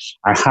Casting.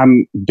 I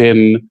hadn't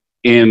been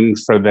in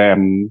for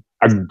them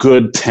a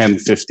good 10,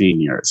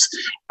 15 years.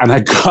 And I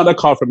got a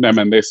call from them,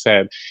 and they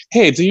said,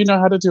 hey, do you know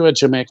how to do a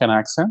Jamaican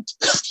accent?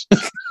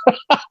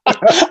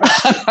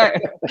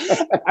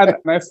 and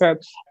I said,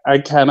 I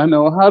kind of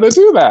know how to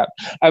do that.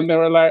 And they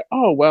were like,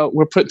 oh, well,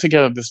 we're putting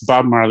together this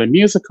Bob Marley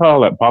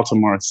musical at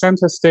Baltimore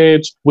Center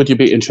Stage. Would you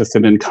be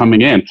interested in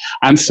coming in?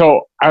 And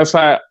so I was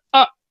like,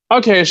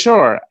 okay,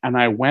 sure. And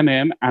I went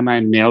in and I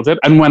nailed it.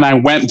 And when I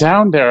went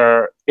down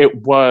there, it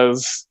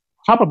was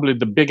probably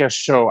the biggest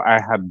show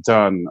I had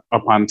done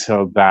up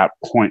until that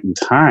point in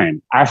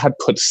time. I had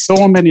put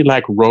so many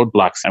like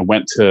roadblocks. I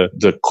went to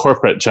the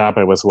corporate job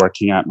I was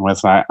working at and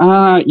was like,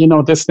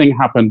 this thing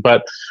happened,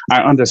 but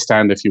I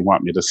understand if you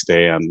want me to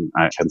stay and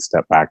I can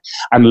step back.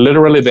 And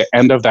literally the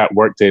end of that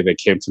workday, they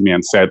came to me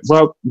and said,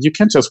 well, you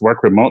can just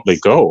work remotely,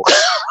 go.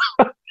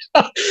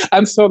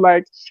 And so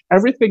like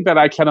everything that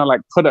I kind of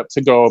like put up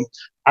to go,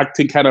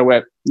 acting kind of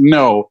went,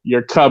 no,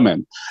 you're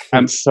coming.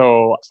 And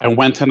so I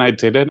went and I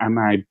did it, and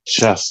I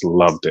just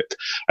loved it.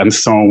 And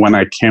so when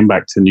I came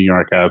back to New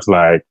York, I was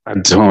like, I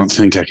don't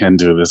think I can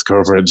do this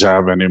corporate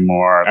job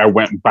anymore. I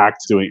went back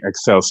to doing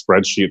Excel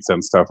spreadsheets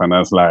and stuff, and I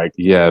was like,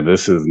 yeah,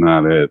 this is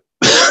not it.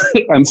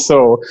 And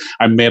so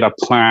I made a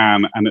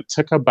plan, and it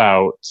took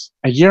about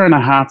a year and a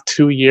half,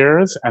 2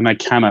 years, and I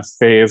kind of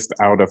phased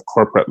out of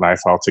corporate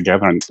life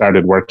altogether and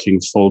started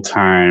working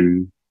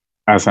full-time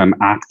as an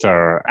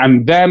actor.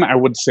 And then I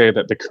would say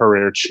that the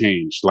career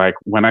changed. Like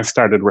when I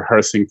started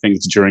rehearsing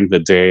things during the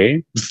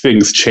day,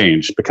 things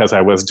changed because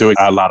I was doing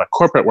a lot of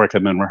corporate work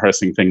and then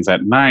rehearsing things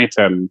at night.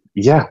 And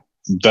yeah,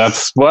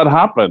 that's what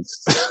happened.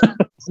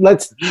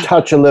 Let's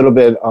touch a little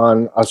bit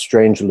on A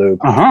Strange Loop.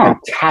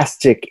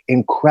 Fantastic,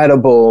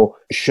 incredible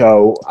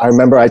show. I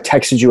remember I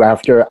texted you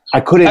after.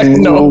 I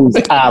couldn't move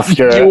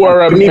after. You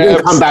were I couldn't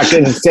even come back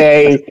and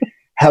say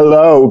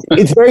hello.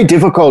 It's very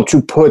difficult to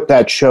put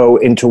that show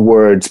into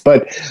words,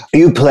 but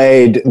you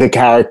played the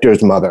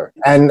character's mother.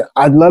 And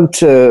I'd love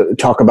to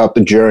talk about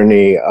the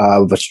journey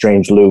of A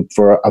Strange Loop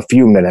for a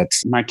few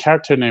minutes. My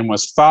character name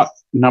was Thought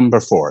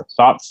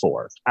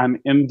 4. And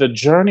in the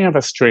journey of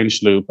A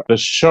Strange Loop, the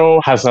show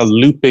has a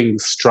looping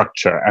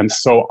structure. And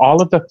so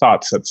all of the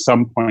thoughts at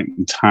some point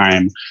in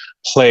time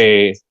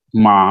play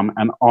mom,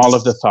 and all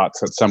of the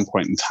thoughts at some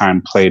point in time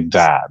played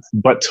dad.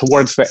 But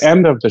towards the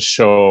end of the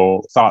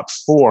show, Thought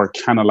 4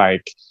 kind of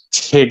like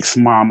takes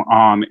mom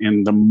on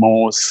in the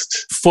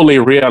most fully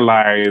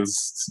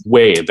realized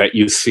way that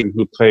you see,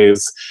 who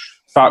plays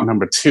thought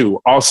number 2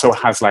 also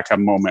has like a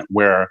moment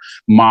where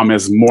mom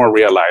is more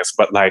realized,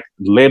 but like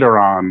later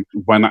on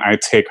when I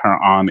take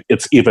her on,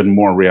 it's even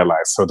more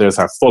realized. So there's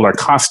a fuller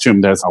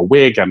costume, there's a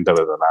wig, and da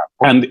da da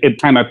da. And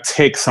it kind of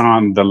takes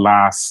on the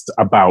last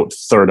about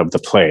third of the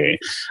play.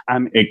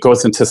 And it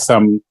goes into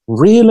some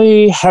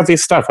really heavy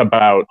stuff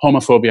about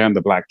homophobia in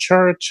the Black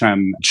church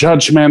and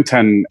judgment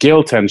and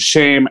guilt and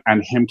shame,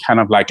 and him kind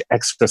of like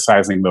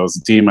exercising those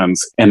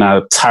demons in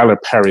a Tyler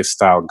Perry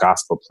style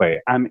gospel play.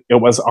 And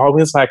it was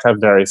always like a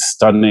very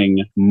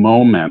stunning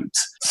moment.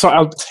 So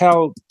I'll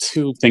tell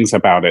 2 things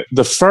about it.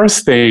 The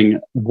first thing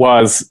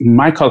was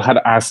Michael had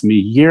asked me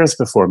years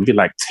before, maybe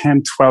like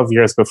 10, 12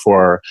 years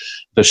before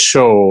the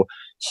show,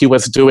 he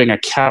was doing a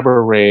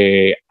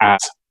cabaret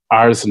at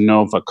Ars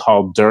Nova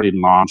called Dirty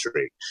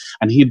Laundry.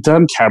 And he'd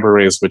done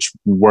cabarets, which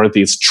were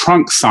these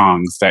trunk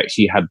songs that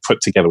he had put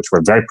together, which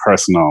were very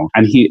personal.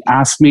 And he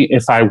asked me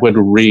if I would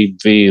read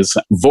these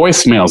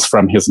voicemails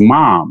from his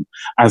mom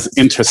as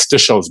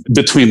interstitials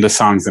between the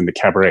songs in the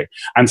cabaret.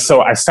 And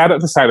so I sat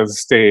at the side of the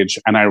stage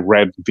and I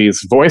read these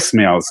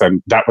voicemails,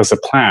 and that was a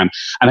plan.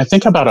 And I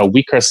think about a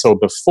week or so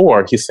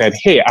before, he said,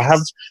 "Hey, I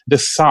have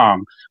this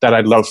song that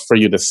I'd love for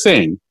you to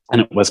sing." And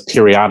it was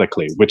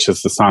Periodically, which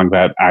is the song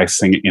that I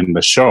sing in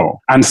the show.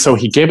 And so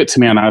he gave it to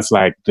me and I was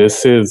like,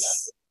 this is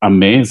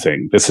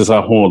amazing. This is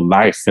a whole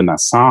life in a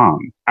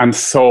song. And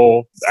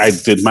so I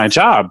did my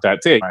job that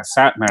day. I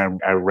sat and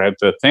I read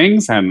the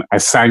things and I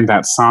sang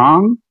that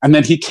song. And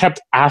then he kept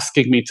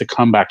asking me to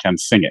come back and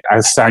sing it. I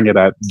sang it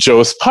at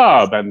Joe's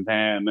Pub, and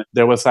then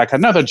there was like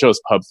another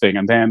Joe's Pub thing.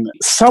 And then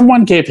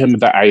someone gave him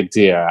the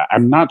idea.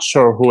 I'm not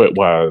sure who it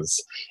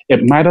was.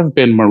 It might have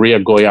been Maria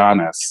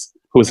Goyanes,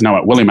 who's now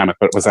at Willimantic,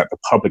 but was at the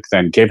Public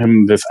then, gave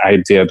him this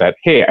idea that,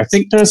 hey, I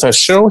think there's a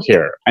show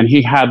here. And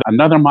he had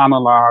another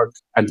monologue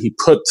and he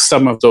put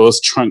some of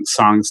those trunk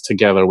songs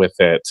together with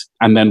it.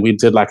 And then we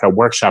did like a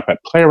workshop at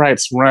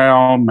Playwrights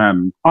Realm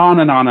and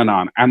on and on and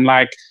on. And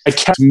like, I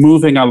kept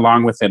moving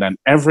along with it. And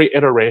every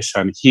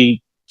iteration,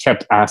 he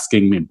kept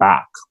asking me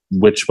back,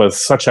 which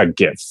was such a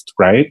gift,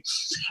 right?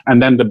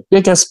 And then the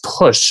biggest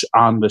push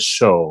on the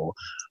show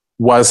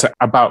was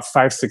about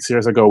 5-6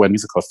 years ago when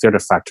Musical Theatre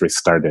Factory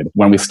started,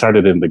 when we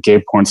started in the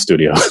gay porn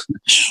studio,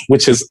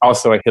 which is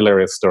also a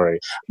hilarious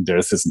story.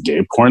 There's this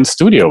gay porn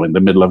studio in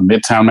the middle of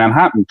Midtown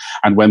Manhattan.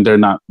 And when they're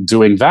not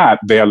doing that,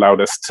 they allowed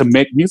us to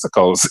make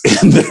musicals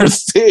in their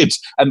stage.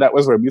 And that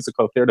was where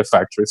Musical Theatre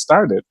Factory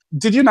started.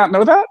 Did you not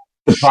know that?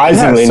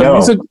 Surprisingly, no.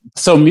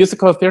 So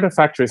Musical Theatre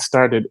Factory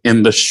started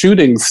in the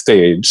shooting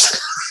stage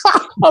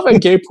of a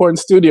gay porn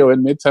studio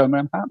in Midtown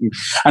Manhattan.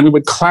 And we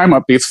would climb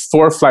up these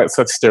 4 flights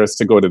of stairs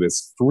to go to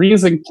this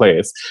freezing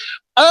place.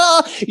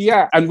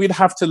 Yeah, and we'd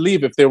have to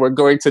leave if they were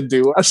going to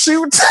do a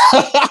shoot.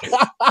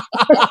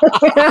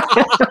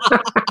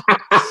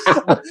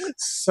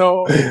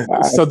 So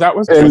that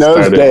was in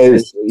those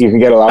days. You could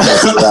get a lot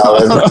more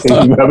hours.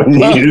 You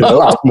needed a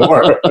lot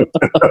more.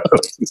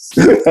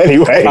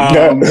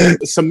 Anyway,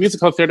 so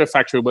Musical Theatre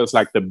Factory was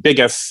like the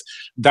biggest.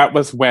 That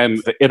was when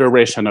the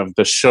iteration of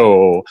the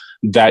show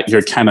that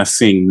you're kind of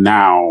seeing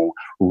now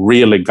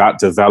really got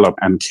developed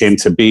and came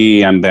to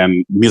be. And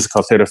then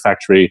Musical Theatre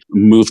Factory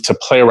moved to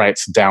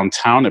Playwrights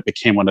Downtown. It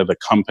became one of the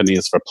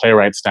companies for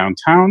Playwrights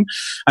Downtown.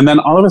 And then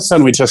all of a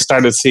sudden we just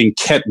started seeing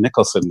Kent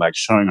Nicholson like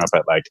showing up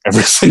at like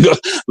every single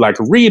like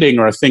reading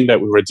or thing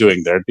that we were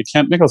doing. There'd be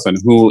Kent Nicholson,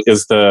 who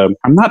is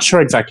I'm not sure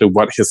exactly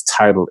what his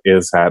title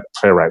is at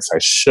Playwrights. I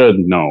should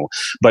know,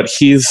 but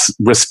he's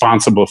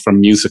responsible for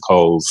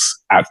musicals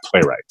at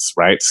Playwrights,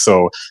 right?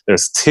 So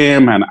there's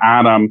Tim and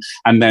Adam,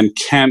 and then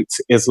Kent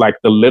is like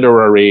the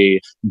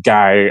literary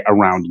guy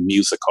around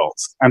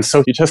musicals. And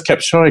so he just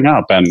kept showing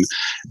up, and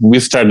we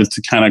started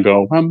to kind of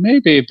go, well,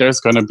 maybe there's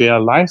going to be a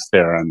life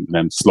there. And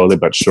then slowly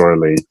but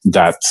surely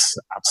that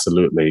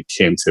absolutely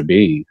came to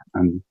be,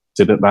 and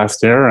did it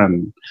last year,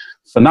 and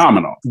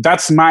phenomenal.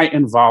 That's my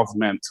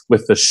involvement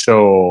with the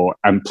show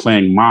and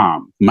playing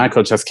mom.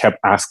 Michael just kept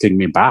asking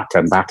me back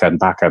and back and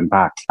back and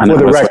back. And for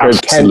the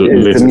record, Kent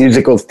is the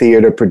musical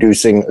theater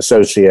producing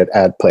associate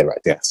at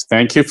Playwright. Yes.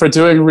 Thank you for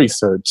doing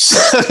research.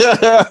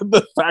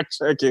 The fact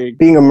checking.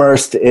 Being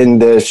immersed in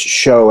this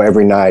show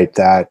every night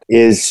that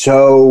is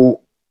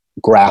so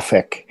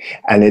graphic,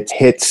 and it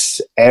hits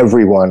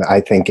everyone,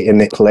 I think,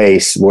 in a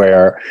place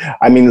where,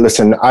 I mean,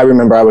 listen, I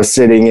remember I was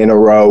sitting in a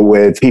row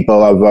with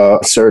people of a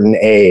certain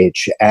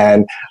age,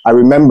 and I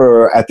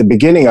remember at the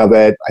beginning of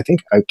it, I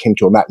think I came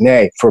to a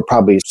matinee for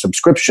probably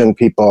subscription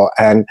people,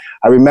 and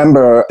I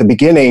remember at the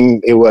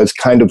beginning, it was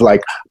kind of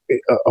like,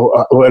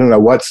 I don't know,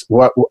 what,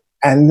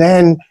 and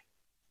then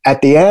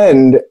at the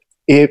end,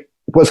 it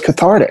was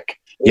cathartic.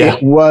 Yeah.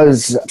 It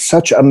was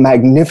such a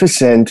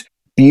magnificent,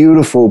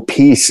 beautiful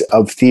piece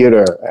of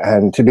theater,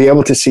 and to be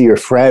able to see your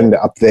friend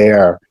up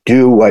there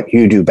do what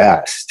you do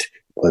best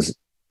was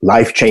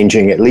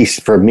life-changing, at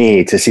least for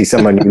me, to see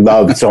someone you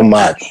love so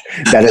much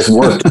that has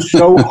worked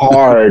so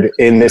hard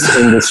in this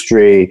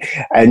industry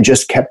and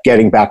just kept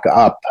getting back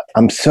up.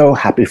 I'm so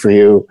happy for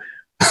you.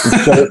 I'm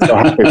so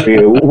happy for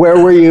you.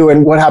 Where were you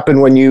and what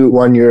happened when you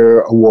won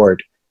your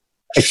award?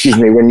 Excuse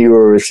me, when you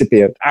were a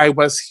recipient? I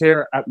was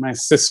here at my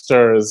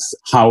sister's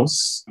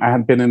house. I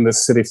had been in the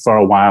city for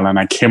a while and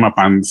I came up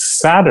on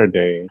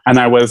Saturday and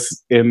I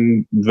was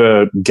in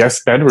the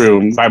guest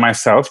bedroom by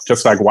myself,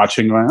 just like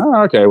watching, going,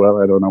 oh, okay,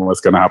 well, I don't know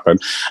what's going to happen.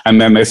 And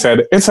then they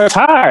said, it's a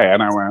tie.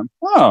 And I went,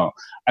 oh.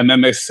 And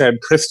then they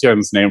said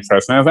Christian's name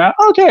first. And I was like,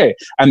 okay.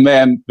 And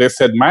then they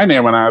said my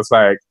name and I was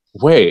like,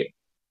 wait,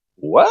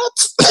 what?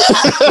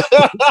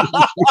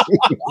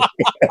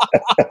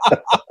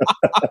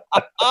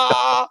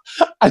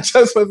 I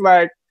just was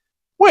like,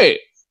 wait.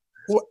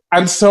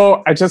 And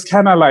so I just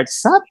kind of like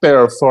sat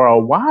there for a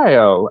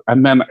while.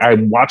 And then I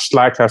watched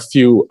like a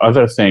few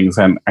other things.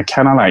 And I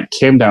kind of like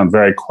came down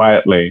very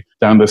quietly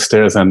down the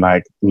stairs and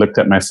like looked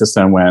at my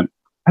sister and went,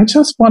 I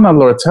just won a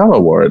Lortel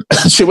Award.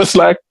 She was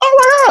like,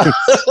 oh my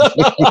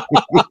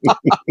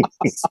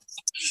God.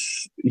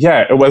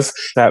 Yeah, it was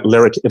that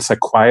lyric, it's a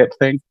quiet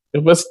thing.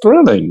 It was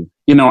thrilling.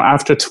 You know,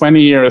 after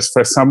 20 years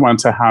for someone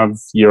to have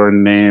your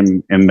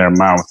name in their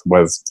mouth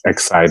was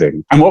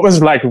exciting. And what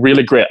was like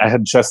really great, I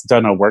had just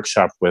done a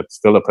workshop with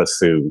Philippa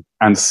Sue.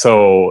 And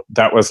so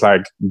that was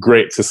like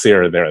great to see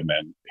her there and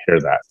then hear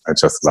that. I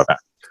just love that.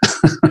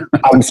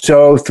 I'm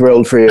so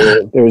thrilled for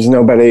you. There's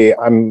nobody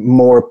I'm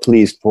more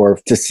pleased for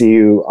to see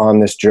you on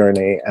this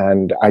journey.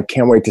 And I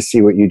can't wait to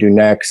see what you do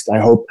next. I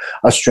hope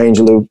A Strange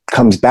Loop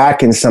comes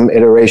back in some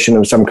iteration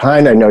of some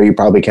kind. I know you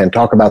probably can't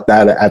talk about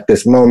that at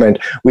this moment.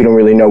 We don't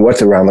really know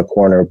what's around the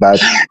corner,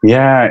 but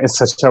yeah, it's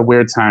such a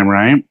weird time,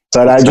 right?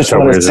 But I just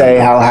want to say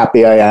how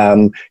happy I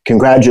am.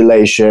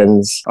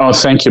 Congratulations. Oh,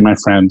 thank you, my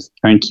friend.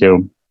 Thank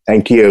you.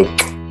 Thank you.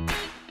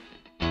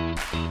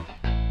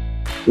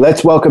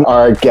 Let's welcome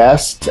our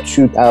guest,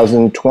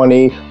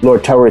 2020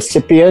 Lortel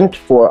recipient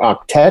for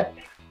Octet,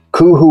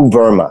 Kuhu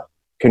Verma.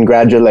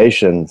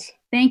 Congratulations.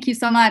 Thank you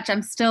so much.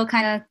 I'm still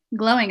kind of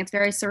glowing. It's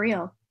very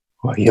surreal.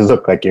 Well, you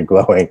look like you're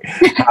glowing.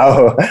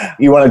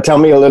 You want to tell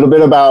me a little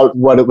bit about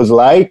what it was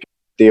like?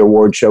 The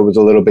award show was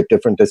a little bit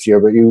different this year,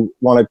 but you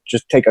want to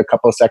just take a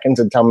couple of seconds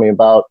and tell me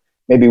about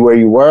maybe where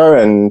you were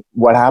and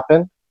what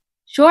happened?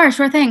 Sure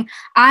thing.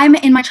 I'm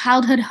in my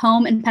childhood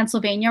home in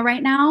Pennsylvania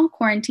right now,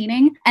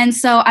 quarantining. And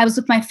so I was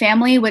with my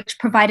family, which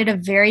provided a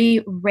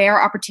very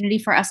rare opportunity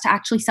for us to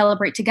actually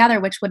celebrate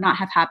together, which would not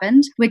have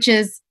happened, which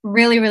is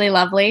really, really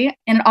lovely.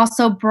 And it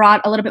also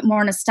brought a little bit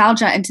more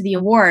nostalgia into the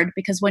award,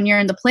 because when you're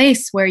in the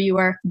place where you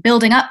are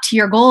building up to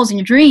your goals and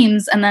your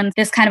dreams, and then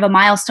this kind of a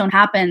milestone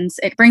happens,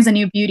 it brings a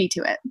new beauty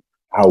to it.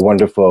 How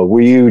wonderful. Were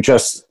you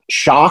just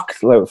shocked,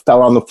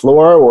 fell on the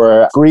floor,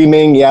 or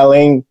screaming,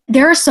 yelling?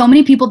 There are so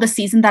many people this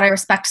season that I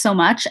respect so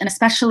much, and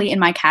especially in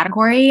my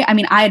category. I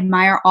mean, I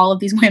admire all of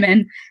these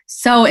women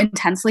so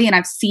intensely, and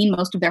I've seen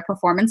most of their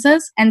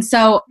performances. And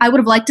so I would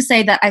have liked to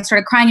say that I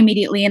started crying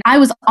immediately, and I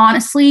was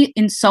honestly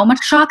in so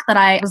much shock that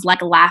I was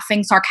like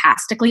laughing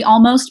sarcastically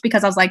almost,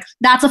 because I was like,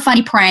 that's a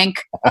funny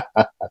prank.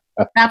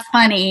 That's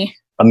funny.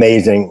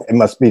 Amazing. It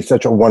must be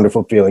such a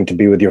wonderful feeling to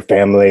be with your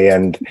family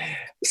and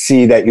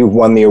see that you've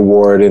won the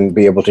award and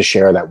be able to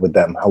share that with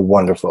them. How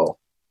wonderful.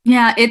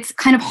 Yeah, it's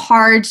kind of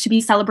hard to be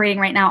celebrating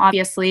right now,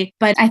 obviously,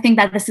 but I think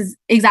that this is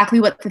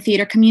exactly what the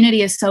theater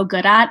community is so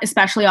good at,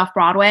 especially off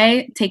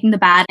Broadway, taking the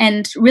bad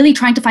and really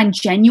trying to find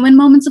genuine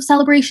moments of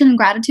celebration and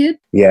gratitude.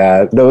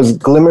 Yeah, those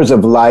glimmers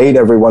of light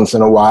every once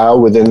in a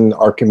while within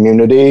our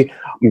community,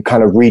 you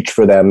kind of reach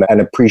for them and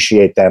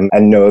appreciate them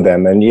and know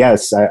them. And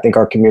yes, I think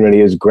our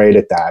community is great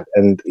at that.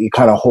 And you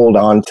kind of hold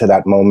on to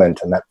that moment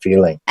and that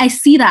feeling. I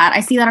see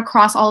that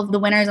across all of the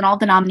winners and all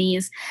of the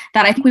nominees,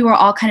 that I think we were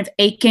all kind of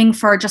aching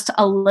for just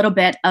a little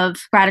bit of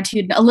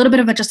gratitude, a little bit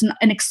of just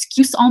an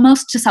excuse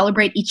almost to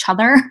celebrate each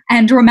other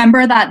and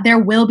remember that there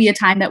will be a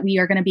time that we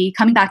are going to be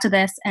coming back to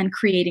this and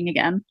creating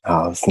again.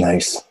 Oh, it's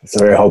nice. It's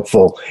very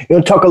hopeful.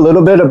 Talk a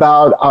little bit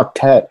about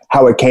Octet,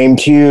 how it came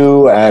to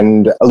you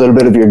and a little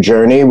bit of your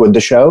journey with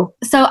the show.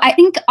 So I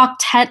think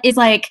Octet is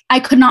like, I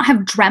could not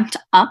have dreamt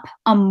up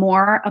a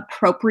more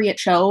appropriate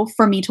show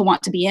for me to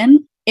want to be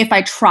in if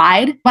I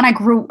tried. When I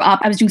grew up,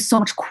 I was doing so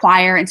much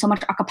choir and so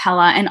much a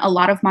cappella, and a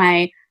lot of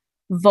my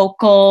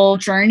vocal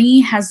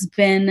journey has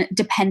been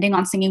depending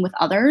on singing with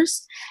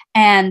others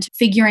and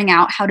figuring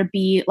out how to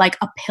be like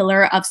a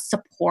pillar of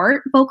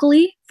support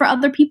vocally for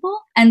other people.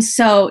 And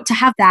so to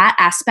have that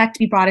aspect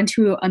be brought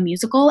into a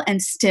musical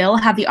and still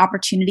have the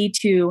opportunity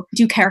to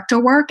do character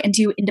work and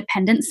do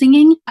independent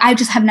singing, I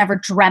just have never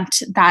dreamt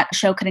that a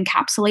show could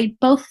encapsulate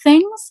both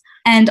things.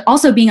 And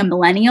also being a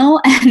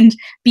millennial and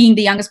being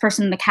the youngest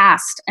person in the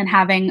cast and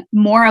having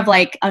more of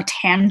like a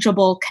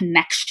tangible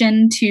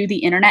connection to the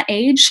internet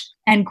age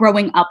and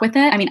growing up with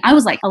it. I mean, I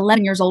was like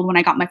 11 years old when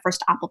I got my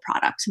first Apple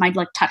product, my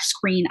like touch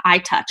screen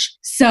iTouch.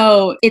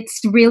 So it's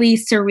really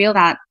surreal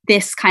that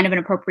this kind of an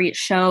appropriate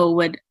show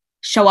would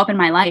show up in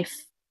my life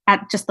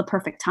at just the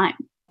perfect time.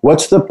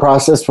 What's the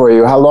process for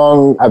you? How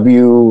long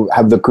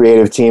have the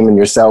creative team and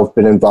yourself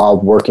been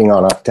involved working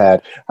on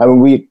Octet? I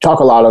mean, we talk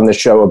a lot on the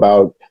show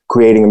about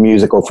creating a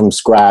musical from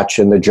scratch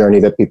and the journey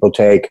that people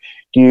take.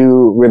 Do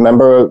you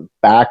remember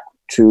back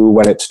to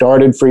when it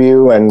started for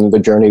you and the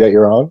journey that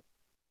you're on?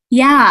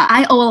 Yeah,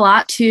 I owe a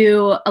lot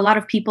to a lot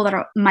of people that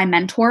are my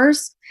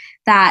mentors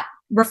that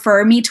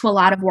refer me to a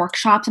lot of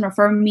workshops and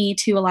refer me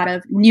to a lot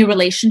of new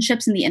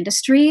relationships in the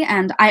industry.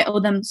 And I owe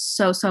them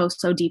so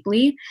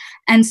deeply.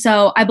 And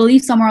so I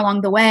believe somewhere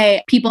along the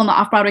way, people in the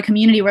off-Broadway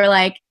community were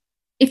like,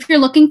 if you're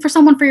looking for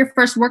someone for your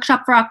first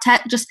workshop for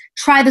Octet, just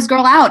try this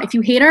girl out. If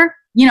you hate her,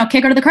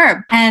 kick her to the curb.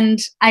 And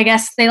I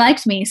guess they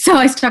liked me. So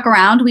I stuck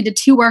around. We did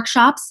 2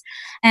 workshops,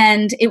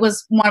 and it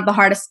was one of the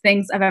hardest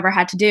things I've ever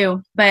had to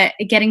do. But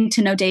getting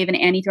to know Dave and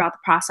Annie throughout the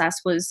process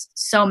was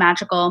so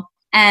magical.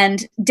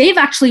 And Dave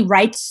actually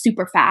writes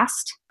super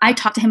fast. I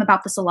talked to him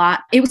about this a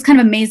lot. It was kind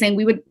of amazing.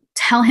 We would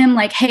tell him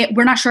like, hey,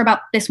 we're not sure about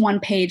this one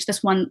page,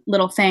 this one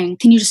little thing.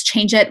 Can you just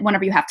change it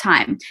whenever you have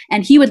time?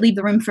 And he would leave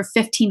the room for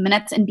 15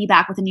 minutes and be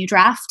back with a new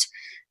draft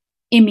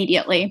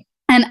immediately.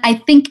 And I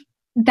think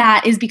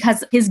that is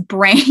because his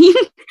brain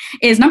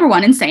is, number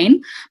one,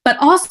 insane, but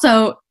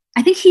also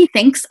I think he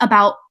thinks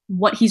about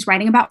what he's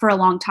writing about for a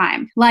long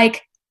time.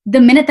 Like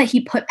the minute that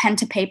he put pen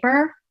to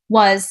paper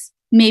was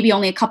maybe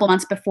only a couple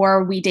months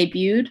before we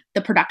debuted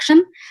the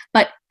production,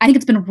 but I think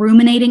it's been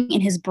ruminating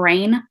in his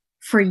brain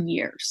for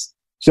years.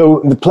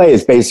 So the play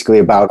is basically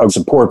about a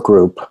support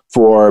group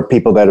for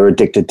people that are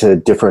addicted to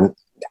different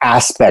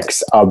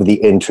aspects of the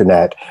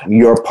internet.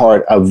 You're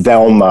part of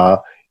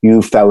Velma.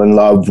 You fell in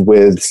love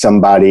with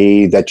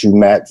somebody that you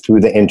met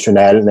through the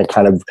internet, and it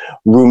kind of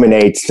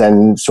ruminates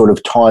and sort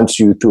of taunts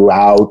you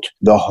throughout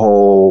the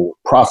whole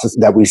process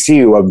that we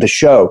see of the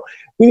show.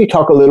 Can you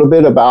talk a little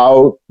bit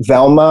about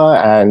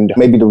Velma and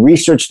maybe the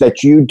research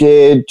that you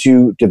did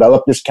to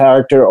develop this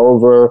character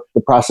over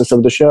the process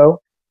of the show?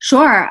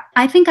 Sure.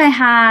 I think I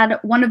had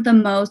one of the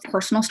most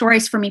personal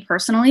stories for me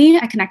personally.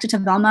 I connected to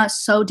Velma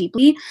so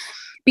deeply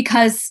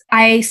because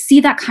I see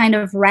that kind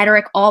of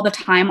rhetoric all the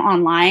time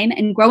online.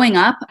 And growing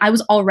up, I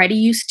was already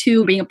used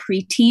to being a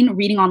preteen,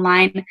 reading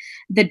online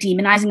the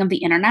demonizing of the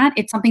internet.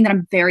 It's something that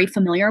I'm very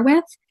familiar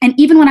with. And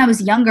even when I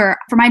was younger,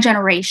 for my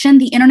generation,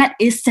 the internet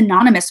is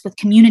synonymous with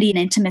community and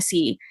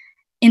intimacy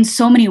in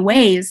so many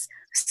ways.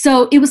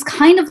 So it was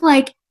kind of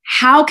like,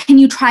 how can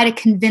you try to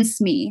convince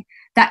me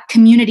that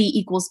community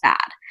equals bad?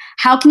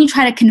 How can you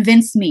try to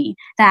convince me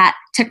that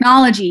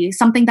technology,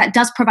 something that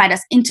does provide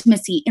us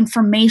intimacy,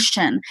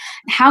 information,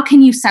 how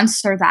can you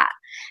censor that?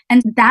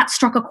 And that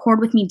struck a chord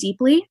with me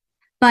deeply.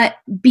 But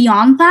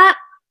beyond that,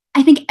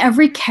 I think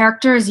every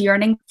character is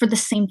yearning for the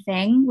same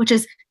thing, which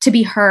is to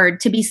be heard,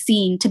 to be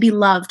seen, to be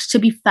loved, to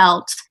be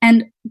felt.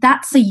 And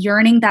that's a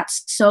yearning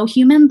that's so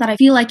human that I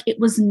feel like it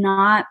was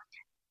not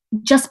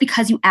just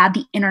because you add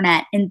the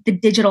internet and the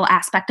digital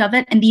aspect of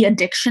it and the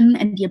addiction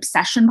and the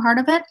obsession part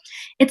of it,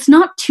 it's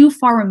not too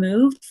far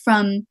removed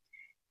from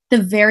the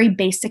very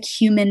basic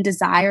human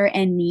desire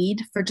and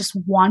need for just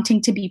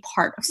wanting to be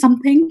part of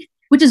something,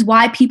 which is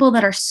why people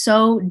that are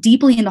so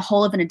deeply in the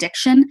hole of an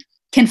addiction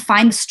can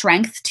find the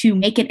strength to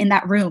make it in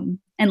that room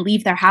and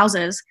leave their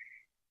houses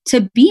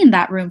to be in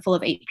that room full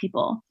of 8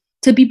 people,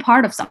 to be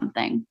part of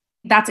something.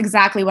 That's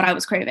exactly what I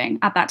was craving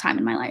at that time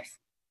in my life.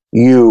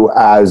 You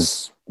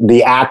as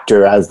the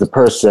actor, as the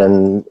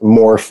person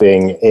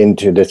morphing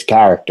into this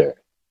character.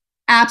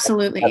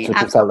 Absolutely. That's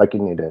what you felt like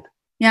you needed.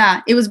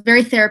 Yeah, it was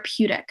very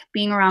therapeutic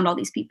being around all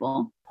these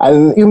people.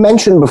 And you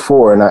mentioned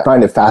before, and I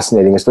find it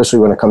fascinating, especially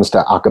when it comes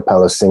to a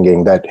cappella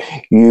singing, that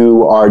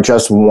you are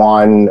just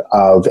one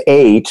of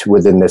 8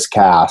 within this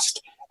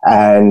cast,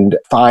 and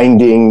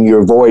finding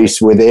your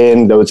voice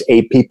within those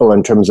 8 people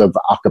in terms of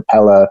a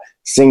cappella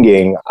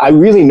singing. I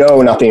really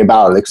know nothing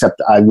about it,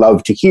 except I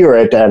love to hear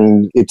it,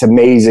 and it's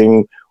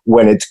amazing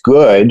when it's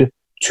good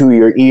to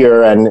your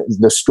ear and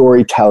the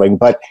storytelling.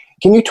 But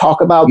can you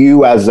talk about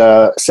you as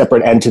a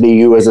separate entity,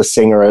 you as a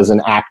singer, as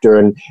an actor,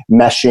 and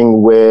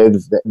meshing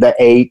with the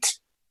 8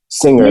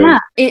 singers? Yeah,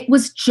 it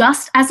was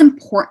just as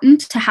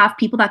important to have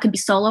people that could be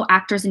solo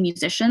actors and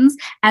musicians,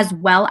 as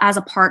well as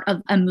a part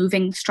of a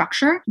moving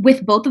structure.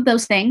 With both of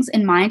those things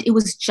in mind, it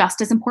was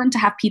just as important to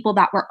have people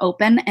that were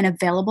open and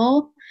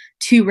available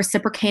to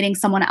reciprocating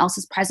someone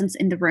else's presence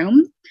in the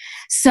room.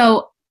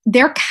 So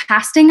their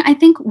casting, I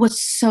think, was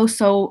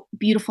so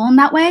beautiful in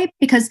that way,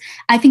 because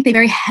I think they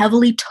very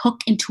heavily took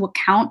into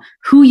account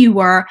who you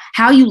were,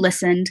 how you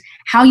listened,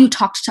 how you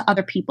talked to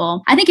other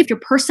people. I think if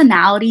your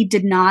personality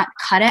did not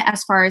cut it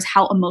as far as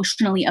how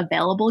emotionally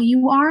available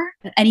you are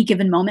at any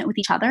given moment with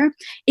each other,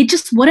 it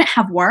just wouldn't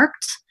have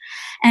worked.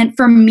 And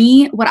for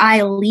me, what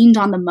I leaned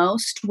on the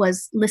most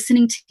was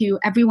listening to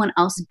everyone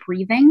else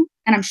breathing.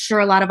 And I'm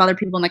sure a lot of other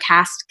people in the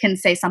cast can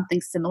say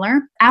something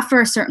similar. After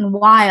a certain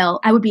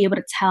while, I would be able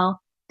to tell,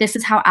 this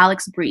is how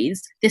Alex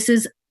breathes. This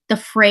is the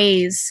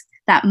phrase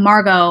that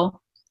Margot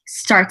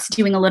starts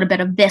doing a little bit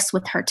of this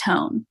with her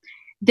tone.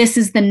 This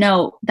is the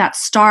note that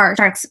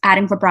starts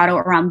adding vibrato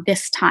around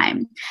this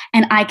time.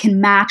 And I can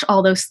match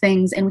all those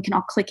things and we can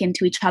all click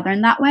into each other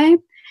in that way.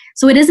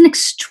 So it is an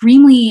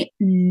extremely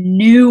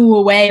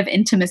new way of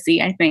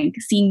intimacy, I think,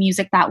 seeing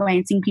music that way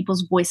and seeing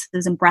people's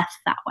voices and breath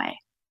that way.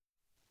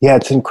 Yeah,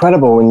 it's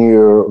incredible when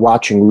you're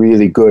watching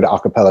really good a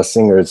cappella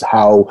singers,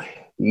 how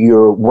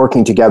you're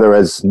working together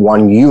as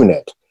one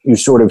unit. You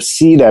sort of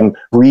see them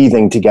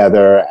breathing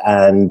together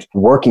and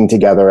working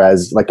together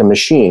as like a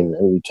machine.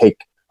 And you take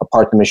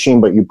apart the machine,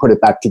 but you put it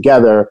back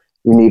together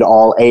You need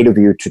all 8 of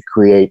you to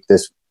create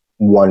this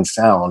one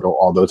sound, or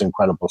all those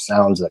incredible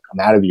sounds that come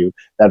out of you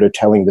that are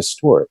telling the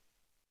story.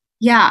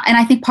 Yeah, and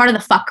I think part of the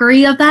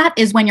fuckery of that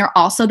is when you're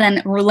also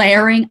then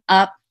layering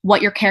up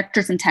what your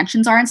character's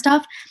intentions are and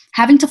stuff,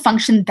 having to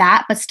function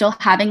that, but still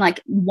having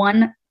like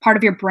one part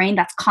of your brain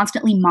that's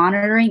constantly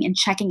monitoring and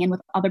checking in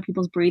with other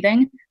people's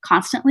breathing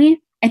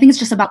constantly. I think it's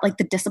just about like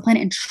the discipline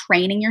and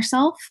training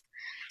yourself.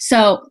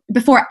 So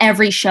before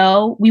every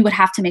show, we would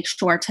have to make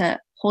sure to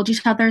hold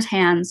each other's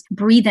hands,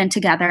 breathe in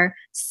together,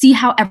 see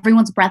how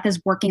everyone's breath is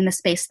working the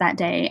space that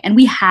day. And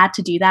we had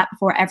to do that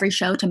before every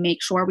show to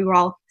make sure we were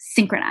all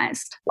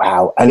synchronized.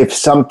 Wow. And if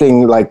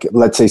something like,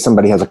 let's say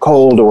somebody has a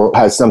cold or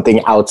has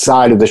something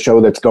outside of the show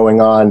that's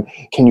going on,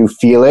 can you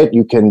feel it?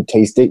 You can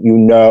taste it? You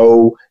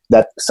know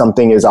that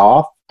something is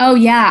off? Oh,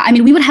 yeah. I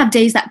mean, we would have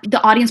days that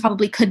the audience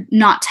probably could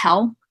not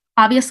tell,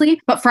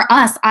 obviously. But for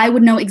us, I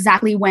would know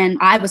exactly when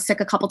I was sick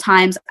a couple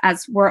times,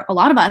 as were a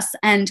lot of us.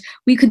 And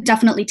we could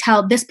definitely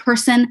tell this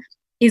person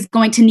is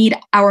going to need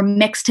our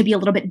mix to be a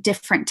little bit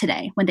different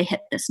today when they hit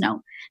this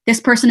note.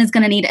 This person is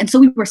going to need, and so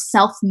we were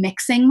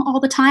self-mixing all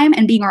the time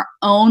and being our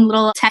own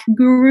little tech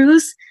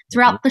gurus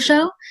throughout the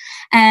show.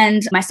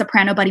 And my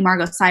soprano buddy,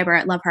 Margot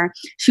Cyber, I love her.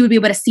 She would be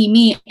able to see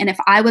me. And if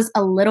I was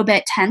a little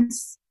bit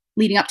tense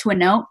leading up to a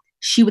note,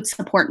 she would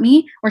support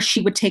me or she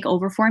would take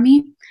over for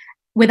me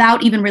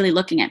without even really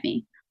looking at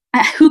me.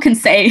 Who can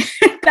say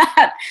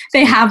that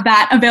they have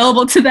that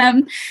available to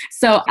them?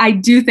 So I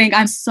do think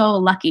I'm so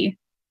lucky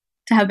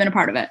to have been a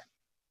part of it.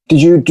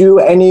 Did you do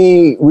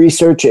any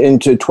research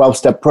into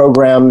 12-step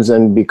programs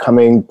and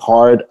becoming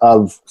part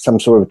of some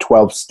sort of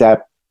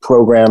 12-step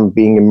program,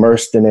 being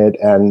immersed in it,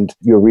 and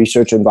your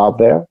research involved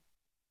there?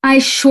 I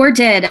sure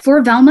did.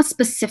 For Velma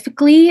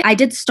specifically, I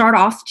did start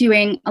off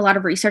doing a lot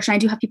of research, and I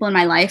do have people in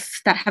my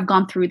life that have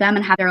gone through them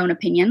and have their own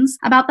opinions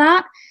about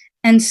that.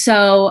 And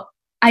so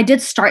I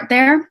did start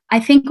there. I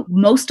think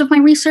most of my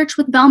research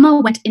with Velma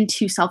went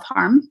into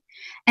self-harm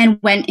and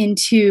went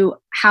into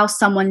how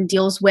someone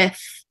deals with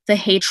the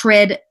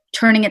hatred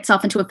turning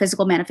itself into a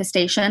physical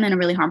manifestation in a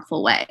really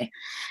harmful way.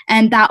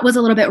 And that was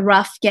a little bit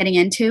rough getting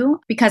into,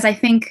 because I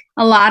think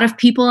a lot of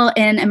people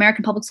in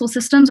American public school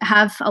systems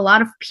have a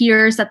lot of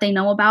peers that they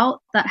know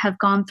about that have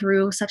gone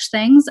through such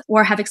things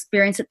or have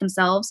experienced it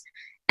themselves.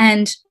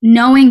 And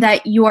knowing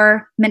that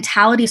your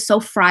mentality is so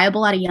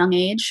friable at a young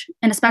age,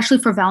 and especially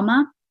for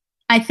Velma,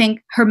 I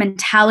think her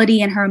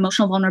mentality and her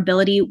emotional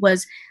vulnerability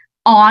was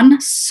on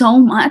so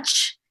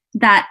much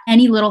that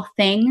any little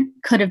thing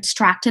could have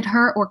distracted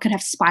her or could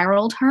have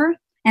spiraled her.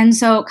 And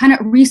so kind of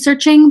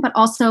researching, but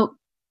also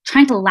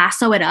trying to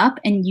lasso it up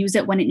and use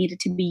it when it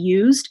needed to be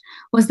used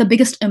was the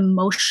biggest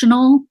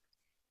emotional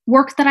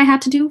work that I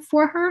had to do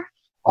for her.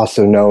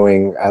 Also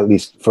knowing, at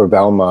least for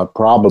Velma,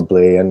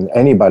 probably, and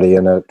anybody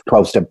in a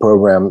 12-step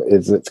program,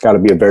 is it's got to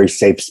be a very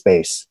safe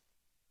space.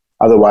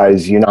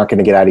 Otherwise, you're not going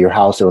to get out of your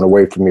house or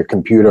away from your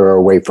computer or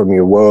away from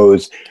your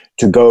woes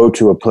to go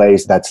to a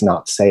place that's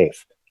not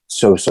safe.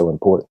 So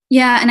important.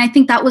 Yeah, and I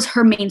think that was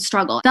her main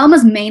struggle.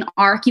 Velma's main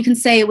arc, you can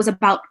say it was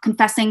about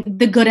confessing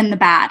the good and the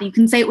bad. You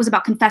can say it was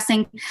about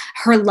confessing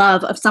her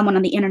love of someone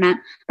on the internet.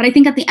 But I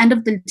think at the end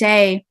of the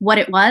day, what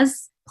it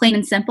was, plain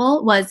and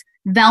simple, was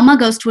Velma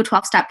goes to a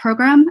 12-step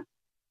program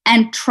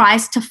and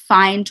tries to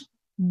find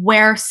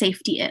where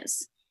safety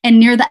is. And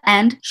near the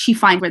end, she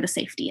finds where the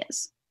safety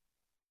is.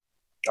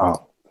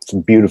 Oh, it's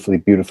beautifully,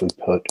 beautifully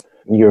put.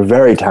 You're a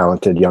very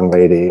talented young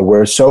lady.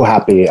 We're so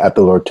happy at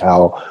the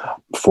Lortel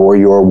for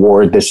your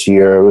award this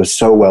year. It was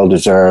so well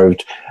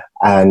deserved.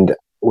 And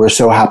we're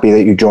so happy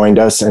that you joined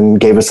us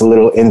and gave us a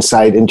little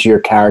insight into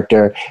your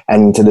character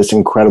and into this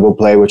incredible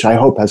play, which I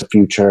hope has a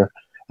future.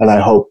 And I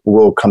hope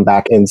will come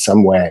back in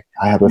some way.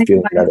 I have a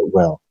feeling that it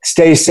will.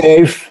 Stay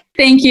safe.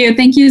 Thank you.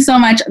 Thank you so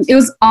much. It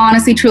was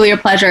honestly, truly a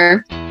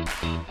pleasure.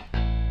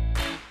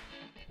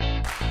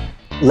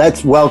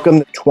 Let's welcome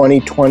the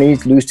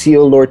 2020's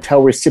Lucille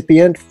Lortel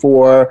recipient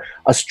for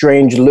A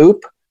Strange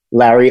Loop,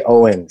 Larry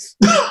Owens.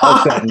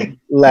 Welcome,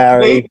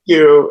 Larry. Thank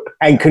you.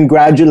 And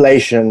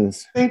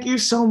congratulations. Thank you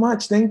so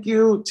much. Thank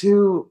you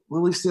to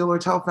Lucille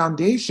Lortel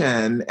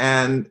Foundation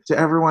and to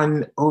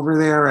everyone over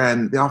there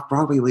and the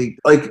Off-Broadway League.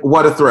 Like,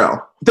 what a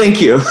thrill.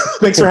 Thank you.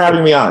 Thanks for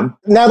having me on.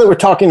 Now that we're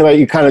talking about it,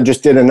 you kind of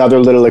just did another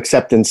little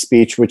acceptance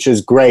speech, which is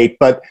great.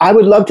 But I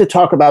would love to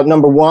talk about,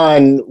 number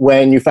one,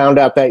 when you found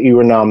out that you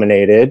were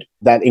nominated,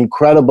 that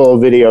incredible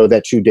video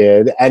that you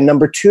did. And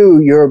number two,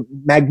 your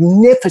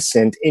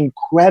magnificent,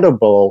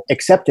 incredible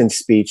acceptance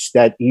speech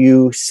that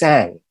you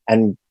sang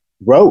and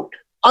wrote.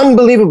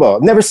 Unbelievable.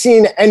 I've never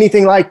seen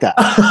anything like that.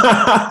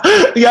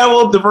 Yeah,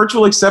 well, the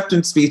virtual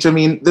acceptance speech, I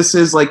mean, this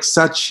is like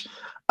such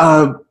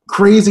a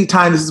crazy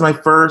time. This is my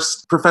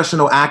first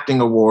professional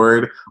acting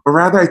award, or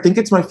rather, I think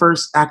it's my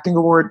first acting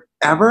award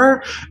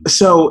ever.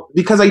 So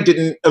because I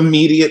didn't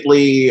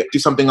immediately do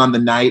something on the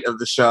night of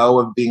the show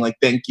of being like,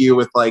 thank you,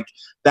 with like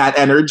that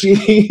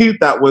energy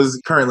that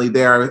was currently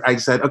there, I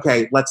said,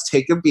 okay, let's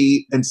take a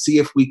beat and see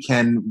if we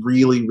can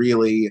really,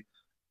 really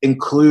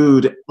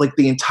include like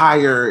the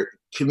entire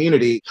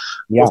community.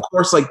 Yeah. Of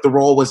course, like the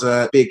role was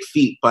a big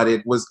feat, but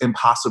it was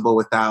impossible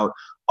without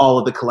all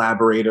of the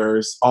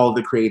collaborators, all of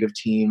the creative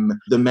team,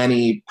 the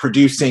many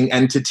producing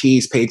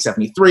entities, Page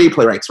 73,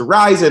 Playwrights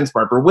Horizons,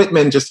 Barbara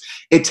Whitman. Just,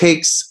 it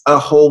takes a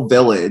whole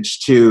village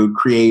to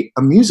create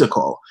a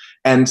musical.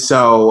 And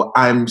so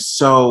I'm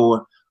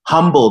so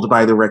humbled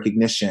by the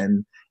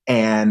recognition.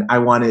 And I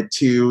wanted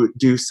to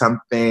do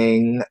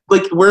something,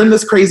 like, we're in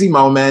this crazy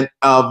moment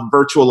of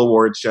virtual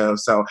award show.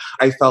 So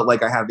I felt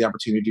like I had the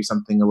opportunity to do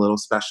something a little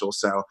special.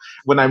 So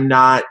when I'm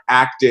not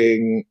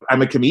acting,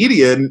 I'm a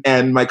comedian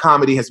and my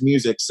comedy has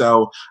music.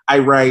 So I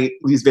write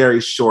these very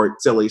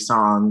short, silly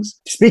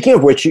songs. Speaking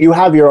of which, you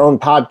have your own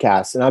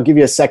podcast, and I'll give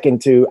you a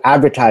second to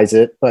advertise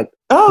it. But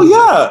oh,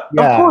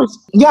 yeah, of course.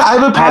 Yeah, I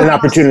have a podcast. I had an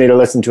opportunity to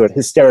listen to it.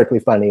 Hysterically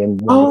funny.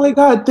 And oh my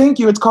God, thank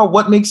you. It's called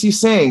What Makes You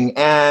Sing.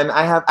 And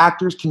I have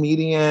actors,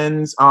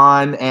 comedians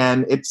on,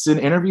 and it's an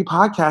interview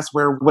podcast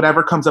where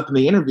whatever comes up in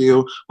the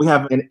interview, we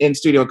have an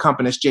in-studio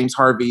accompanist, James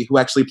Harvey, who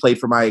actually played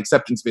for my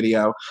acceptance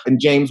video. And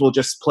James will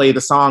just play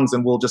the songs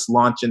and we'll just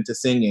launch into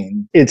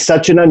singing. It's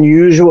such an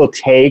unusual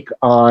take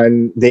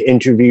on the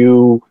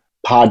interview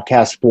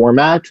podcast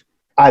format.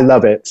 I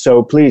love it.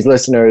 So please,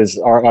 listeners,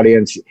 our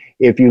audience,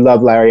 if you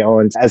love Larry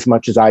Owens as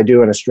much as I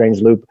do in A Strange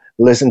Loop,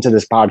 listen to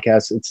this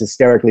podcast. It's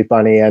hysterically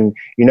funny, and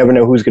you never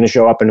know who's going to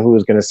show up and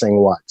who's going to sing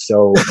what.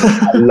 So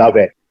I love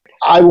it.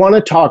 I want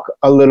to talk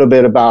a little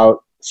bit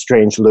about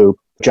Strange Loop.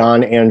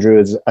 John Andrew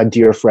is a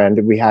dear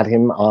friend. We had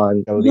him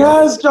on.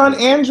 Yes, John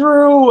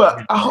Andrew,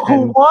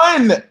 who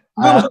won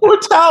the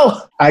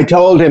hotel. I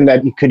told him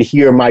that he could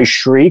hear my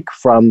shriek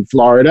from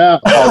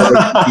Florida all the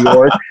way to New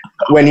York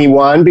when he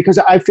won, because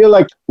I feel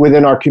like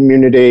within our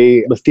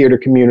community, the theater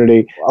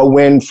community, a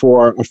win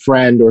for a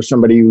friend or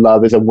somebody you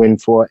love is a win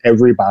for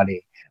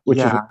everybody, which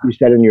is what you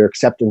said in your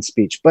acceptance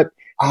speech. But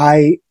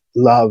I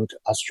loved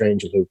A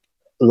Strange Loop.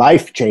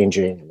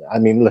 Life-changing. I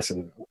mean,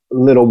 listen,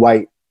 little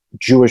white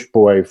Jewish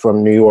boy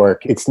from New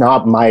York. It's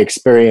not my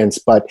experience,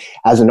 but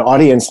as an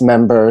audience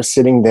member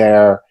sitting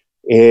there,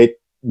 it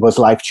was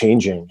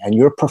life-changing. And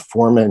your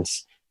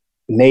performance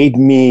made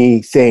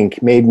me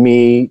think, made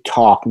me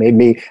talk, made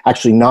me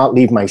actually not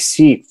leave my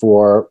seat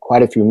for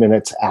quite a few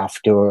minutes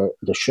after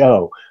the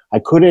show. I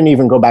couldn't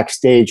even go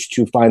backstage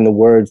to find the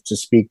words to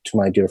speak to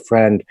my dear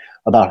friend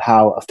about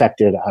how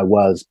affected I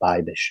was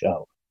by this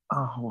show.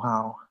 Oh,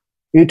 wow.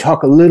 You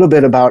talk a little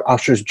bit about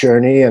Usher's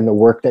journey and the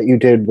work that you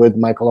did with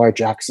Michael R.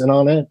 Jackson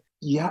on it?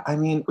 Yeah, I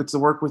mean, it's the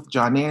work with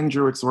John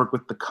Andrew, it's the work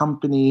with the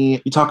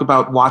company. You talk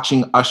about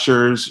watching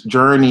Usher's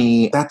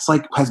journey. That's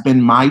like has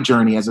been my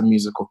journey as a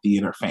musical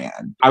theater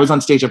fan. I was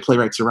on stage at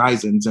Playwrights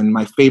Horizons, and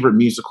my favorite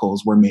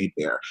musicals were made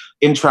there.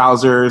 In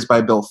Trousers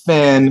by Bill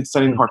Finn,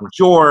 Setting Apart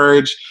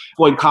George,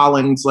 Floyd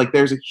Collins. Like,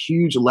 there's a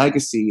huge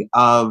legacy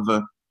of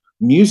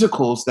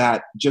musicals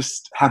that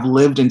just have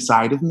lived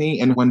inside of me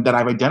and one that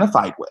I've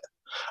identified with.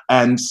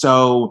 And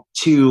so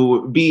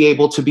to be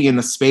able to be in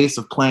the space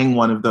of playing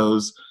one of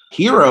those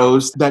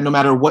heroes that no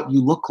matter what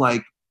you look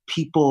like,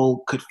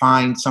 people could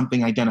find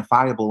something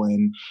identifiable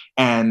in.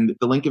 And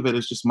the link of it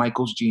is just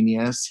Michael's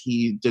genius.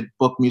 He did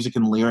book, music,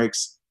 and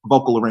lyrics,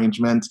 vocal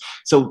arrangements.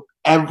 So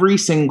every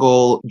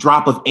single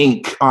drop of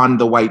ink on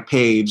the white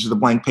page, the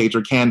blank page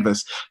or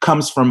canvas,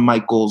 comes from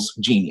Michael's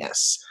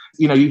genius.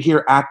 You know, you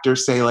hear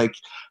actors say, like,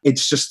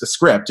 it's just the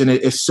script. And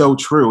it is so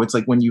true. It's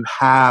like when you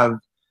have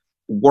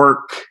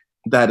work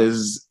that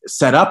is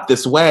set up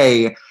this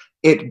way,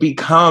 it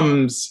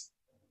becomes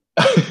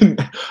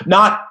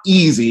not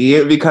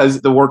easy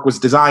because the work was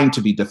designed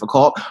to be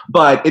difficult,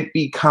 but it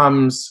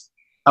becomes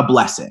a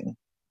blessing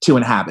to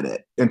inhabit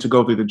it and to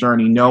go through the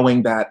journey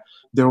knowing that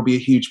there will be a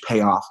huge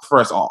payoff for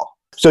us all.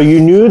 So you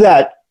knew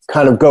that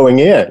kind of going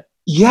in?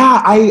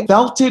 Yeah, I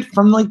felt it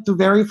from like the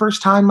very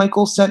first time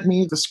Michael sent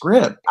me the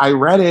script. I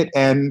read it,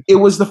 and it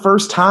was the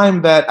first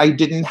time that I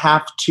didn't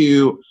have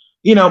to,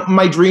 you know,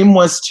 my dream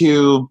was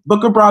to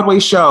book a Broadway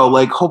show,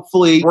 like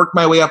hopefully work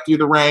my way up through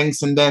the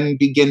ranks and then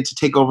begin to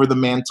take over the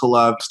mantle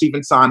of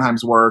Stephen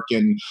Sondheim's work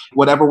and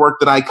whatever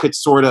work that I could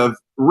sort of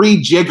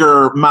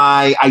rejigger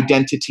my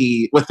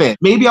identity within.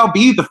 Maybe I'll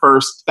be the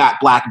first fat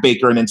black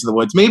baker in Into the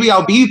Woods. Maybe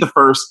I'll be the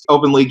first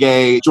openly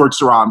gay George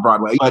Seurat on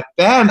Broadway. But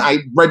then I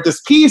read this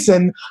piece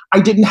and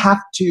I didn't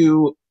have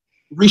to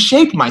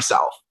reshape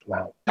myself.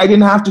 Wow. I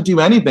didn't have to do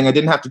anything. I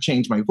didn't have to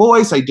change my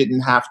voice. I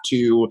didn't have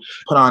to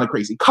put on a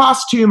crazy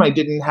costume. I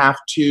didn't have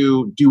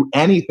to do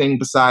anything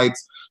besides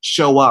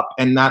show up.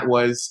 And that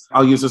was,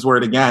 I'll use this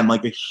word again,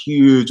 like a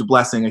huge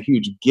blessing, a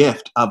huge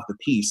gift of the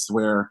piece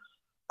where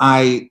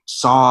I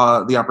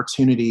saw the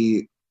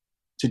opportunity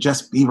to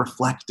just be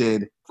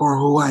reflected for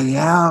who I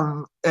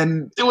am.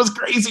 And it was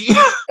crazy.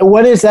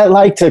 What is that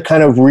like to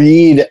kind of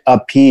read a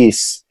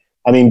piece?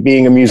 I mean,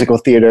 being a musical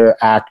theater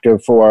actor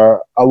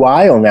for a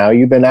while now,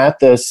 you've been at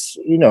this,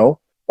 you know,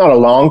 not a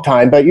long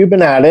time, but you've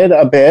been at it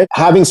a bit.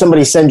 Having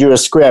somebody send you a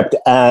script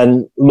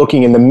and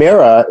looking in the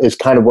mirror is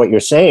kind of what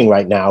you're saying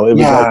right now. It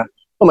was like,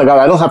 oh my God,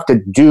 I don't have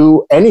to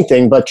do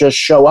anything but just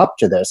show up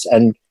to this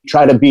and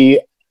try to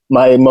be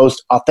my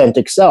most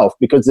authentic self,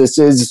 because this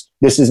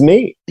is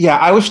me. Yeah,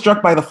 I was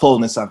struck by the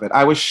fullness of it.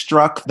 I was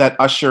struck that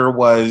Usher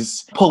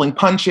was pulling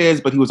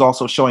punches, but he was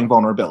also showing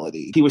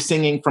vulnerability. He was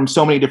singing from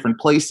so many different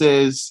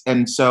places.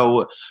 And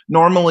so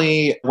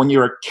normally when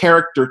you're a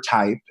character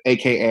type,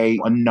 AKA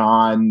a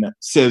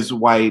non-cis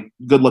white,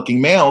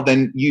 good-looking male,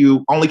 then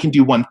you only can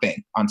do one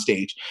thing on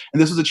stage. And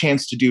this was a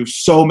chance to do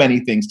so many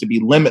things, to be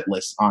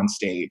limitless on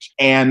stage.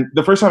 And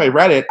the first time I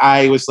read it,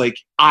 I was like,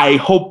 I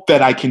hope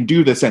that I can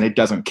do this and it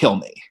doesn't kill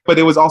me. But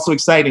it was also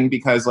exciting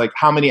because, like,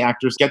 how many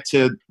actors get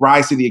to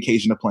rise to the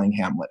occasion of playing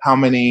Hamlet? How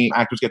many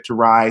actors get to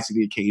rise to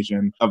the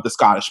occasion of the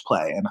Scottish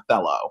play and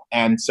Othello?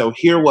 And so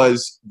here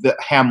was the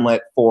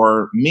Hamlet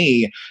for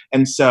me.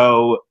 And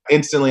so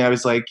instantly I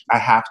was like, I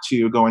have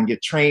to go and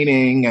get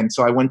training. And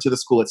so I went to the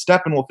school at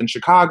Steppenwolf in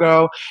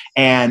Chicago,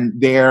 and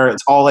there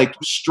it's all like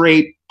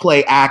straight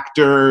play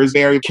actors,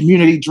 very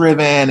community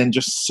driven, and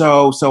just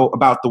so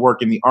about the work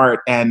and the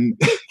art. And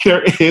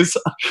there is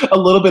a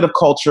little bit of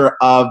culture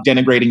of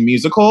denigrating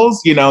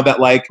musicals, you know, that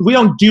like we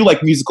don't do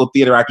like musical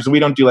theater actors and we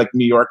don't do like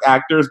New York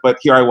actors, but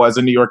here I was,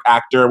 a New York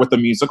actor with a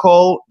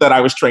musical that I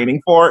was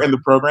training for in the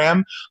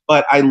program.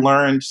 But I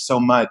learned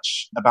so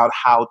much about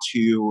how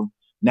to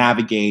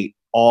navigate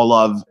all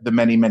of the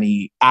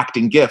many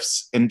acting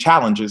gifts and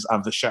challenges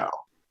of the show.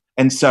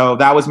 And so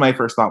that was my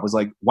first thought, was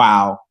like,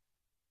 wow,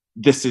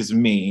 this is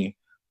me.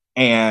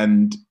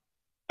 And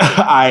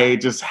I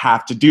just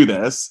have to do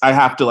this. I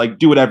have to like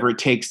do whatever it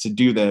takes to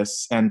do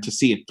this and to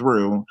see it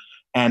through.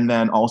 And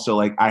then also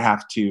like I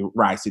have to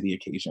rise to the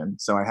occasion.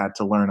 So I had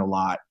to learn a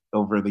lot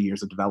over the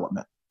years of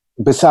development.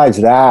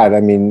 Besides that,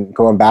 I mean,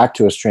 going back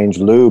to A Strange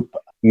Loop,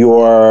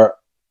 your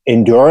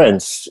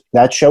endurance,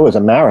 that show is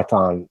a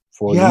marathon.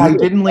 Yeah, I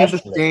didn't leave the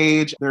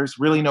stage. There's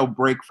really no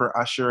break for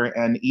Usher.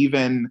 And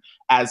even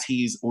as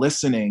he's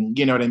listening,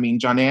 you know what I mean?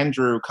 John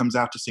Andrew comes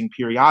out to sing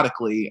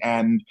periodically.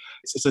 And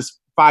it's this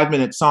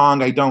 5-minute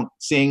song. I don't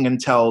sing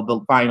until the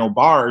final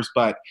bars,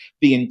 but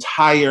the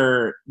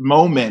entire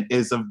moment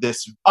is of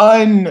this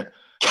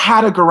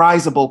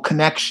uncategorizable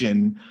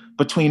connection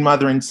between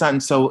mother and son.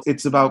 So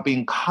it's about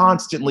being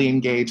constantly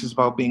engaged. It's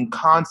about being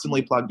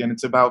constantly plugged in.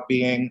 It's about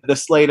being the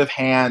sleight of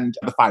hand,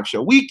 the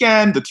 5-show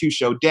weekend, the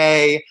 2-show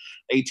day,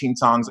 18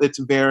 songs. It's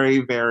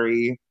very,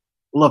 very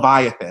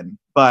Leviathan.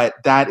 But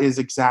that is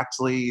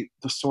exactly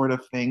the sort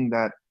of thing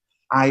that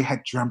I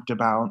had dreamt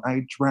about.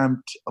 I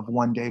dreamt of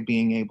one day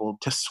being able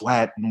to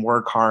sweat and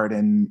work hard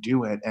and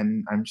do it.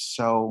 And I'm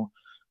so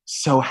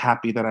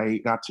happy that I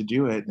got to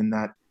do it and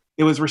that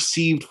it was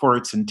received for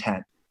its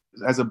intent.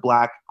 As a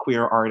Black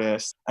queer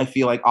artist, I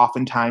feel like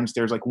oftentimes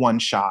there's like one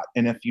shot.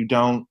 And if you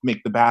don't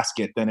make the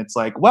basket, then it's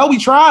like, well, we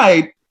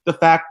tried. The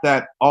fact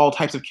that all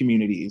types of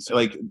communities,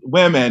 like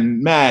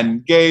women,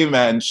 men, gay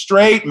men,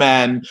 straight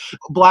men,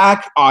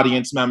 Black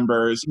audience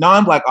members,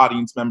 non-Black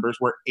audience members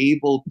were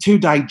able to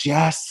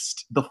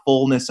digest the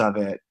fullness of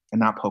it and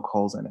not poke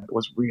holes in it. It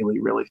was really,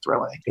 really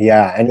thrilling.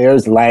 Yeah, and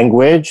there's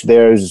language,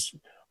 there's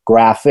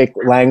graphic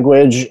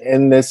language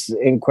in this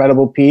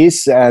incredible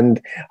piece.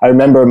 And I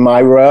remember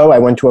my row, I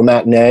went to a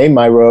matinee,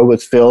 my row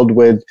was filled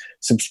with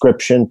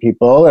subscription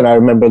people. And I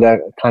remember that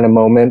kind of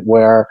moment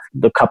where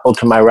the couple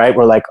to my right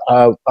were like,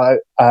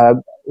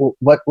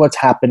 what's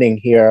happening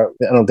here?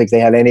 I don't think they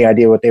had any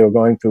idea what they were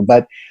going through,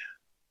 but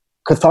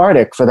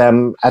cathartic for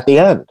them at the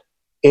end.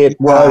 It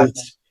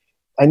was,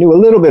 I knew a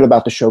little bit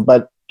about the show,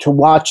 but to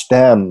watch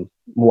them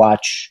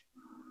watch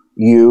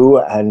you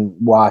and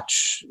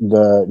watch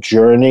the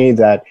journey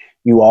that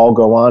you all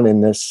go on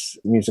in this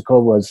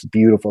musical was a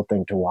beautiful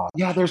thing to watch.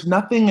 Yeah, there's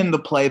nothing in the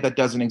play that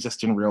doesn't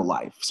exist in real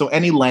life. So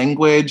any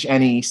language,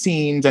 any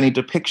scenes, any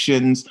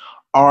depictions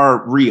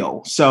are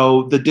real.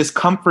 So the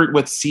discomfort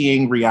with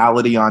seeing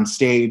reality on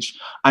stage,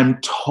 I'm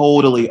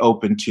totally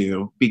open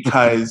to,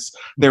 because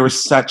there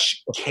was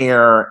such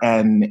care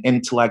and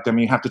intellect. I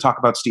mean, you have to talk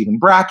about Stephen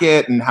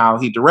Brackett and how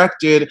he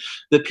directed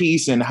the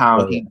piece and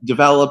how he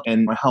developed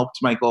and helped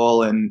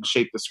Michael and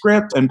shape the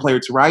script. And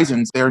Playwrights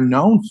Horizons, they're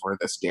known for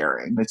this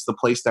daring. It's the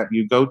place that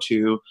you go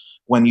to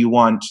when you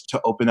want to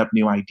open up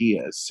new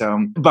ideas.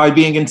 So by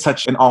being in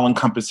such an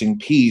all-encompassing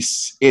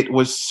piece, it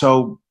was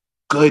so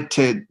good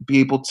to be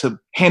able to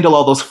handle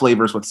all those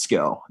flavors with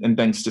skill. And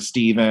thanks to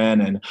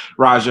Stephen and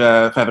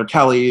Raja Feather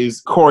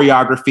Kelly's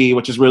choreography,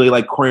 which is really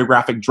like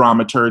choreographic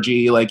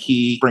dramaturgy. Like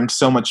he brings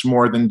so much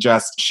more than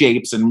just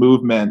shapes and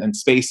movement and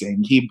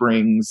spacing. He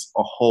brings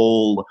a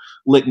whole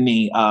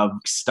litany of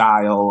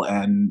style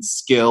and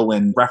skill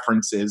and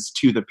references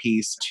to the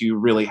piece to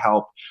really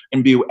help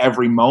imbue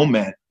every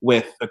moment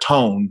with the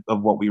tone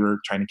of what we were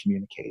trying to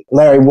communicate.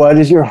 Larry, what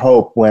is your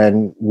hope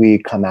when we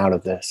come out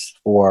of this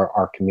for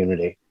our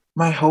community?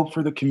 My hope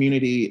for the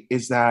community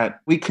is that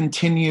we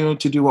continue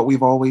to do what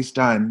we've always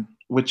done,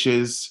 which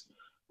is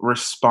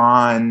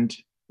respond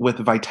with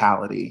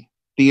vitality.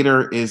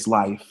 Theater is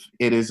life.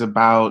 It is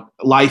about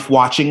life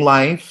watching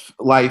life,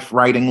 life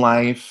writing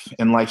life,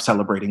 and life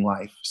celebrating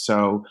life.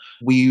 So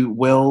we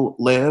will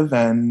live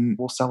and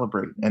we'll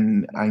celebrate.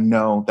 And I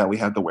know that we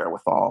have the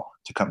wherewithal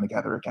to come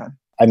together again.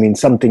 I mean,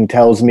 something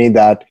tells me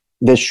that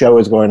this show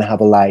is going to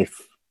have a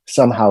life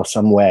somehow,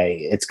 some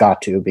way. It's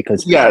got to,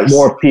 because Yes.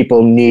 more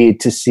people need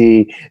to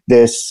see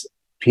this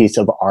piece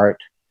of art.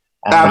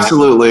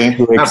 Absolutely.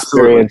 To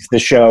experience the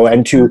show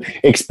and to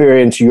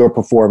experience your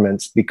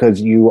performance, because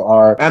you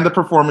are. And the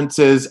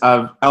performances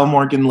of L.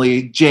 Morgan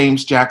Lee,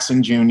 James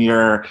Jackson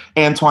Jr.,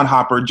 Antoine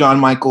Hopper, John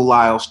Michael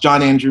Lyles,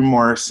 John Andrew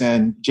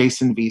Morrison,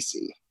 Jason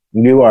Vesey.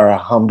 You are a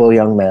humble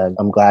young man.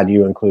 I'm glad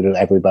you included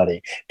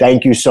everybody.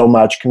 Thank you so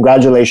much.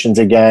 Congratulations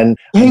again.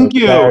 Thank I'm a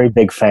you. Very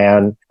big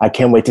fan. I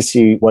can't wait to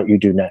see what you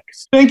do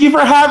next. Thank you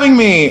for having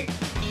me.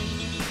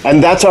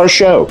 And that's our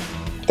show.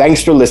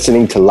 Thanks for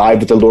listening to Live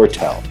with the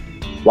Lortel.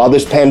 While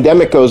this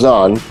pandemic goes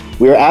on,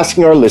 we are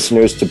asking our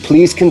listeners to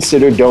please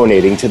consider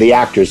donating to the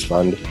Actors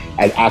Fund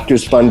at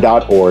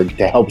actorsfund.org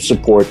to help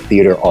support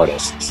theater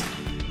artists.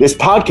 This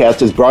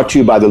podcast is brought to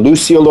you by the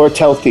Lucille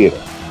Lortel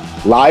Theater.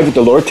 Live at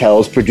the Lortel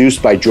is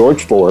produced by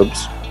George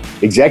Forbes,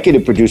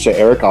 executive producer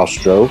Eric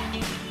Ostro,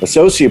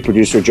 associate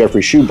producer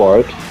Jeffrey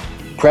Schubart,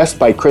 press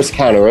by Chris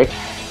Cannerick,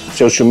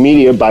 social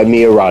media by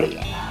Mia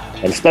Radia,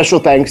 and special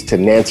thanks to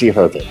Nancy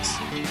Hurwitz.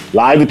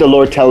 Live at the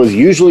Lortel is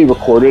usually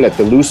recorded at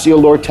the Lucille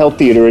Lortel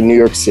Theater in New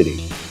York City,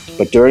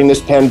 but during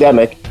this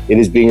pandemic, it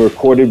is being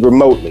recorded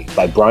remotely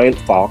by Bryant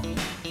Falk,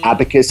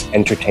 Abacus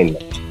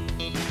Entertainment.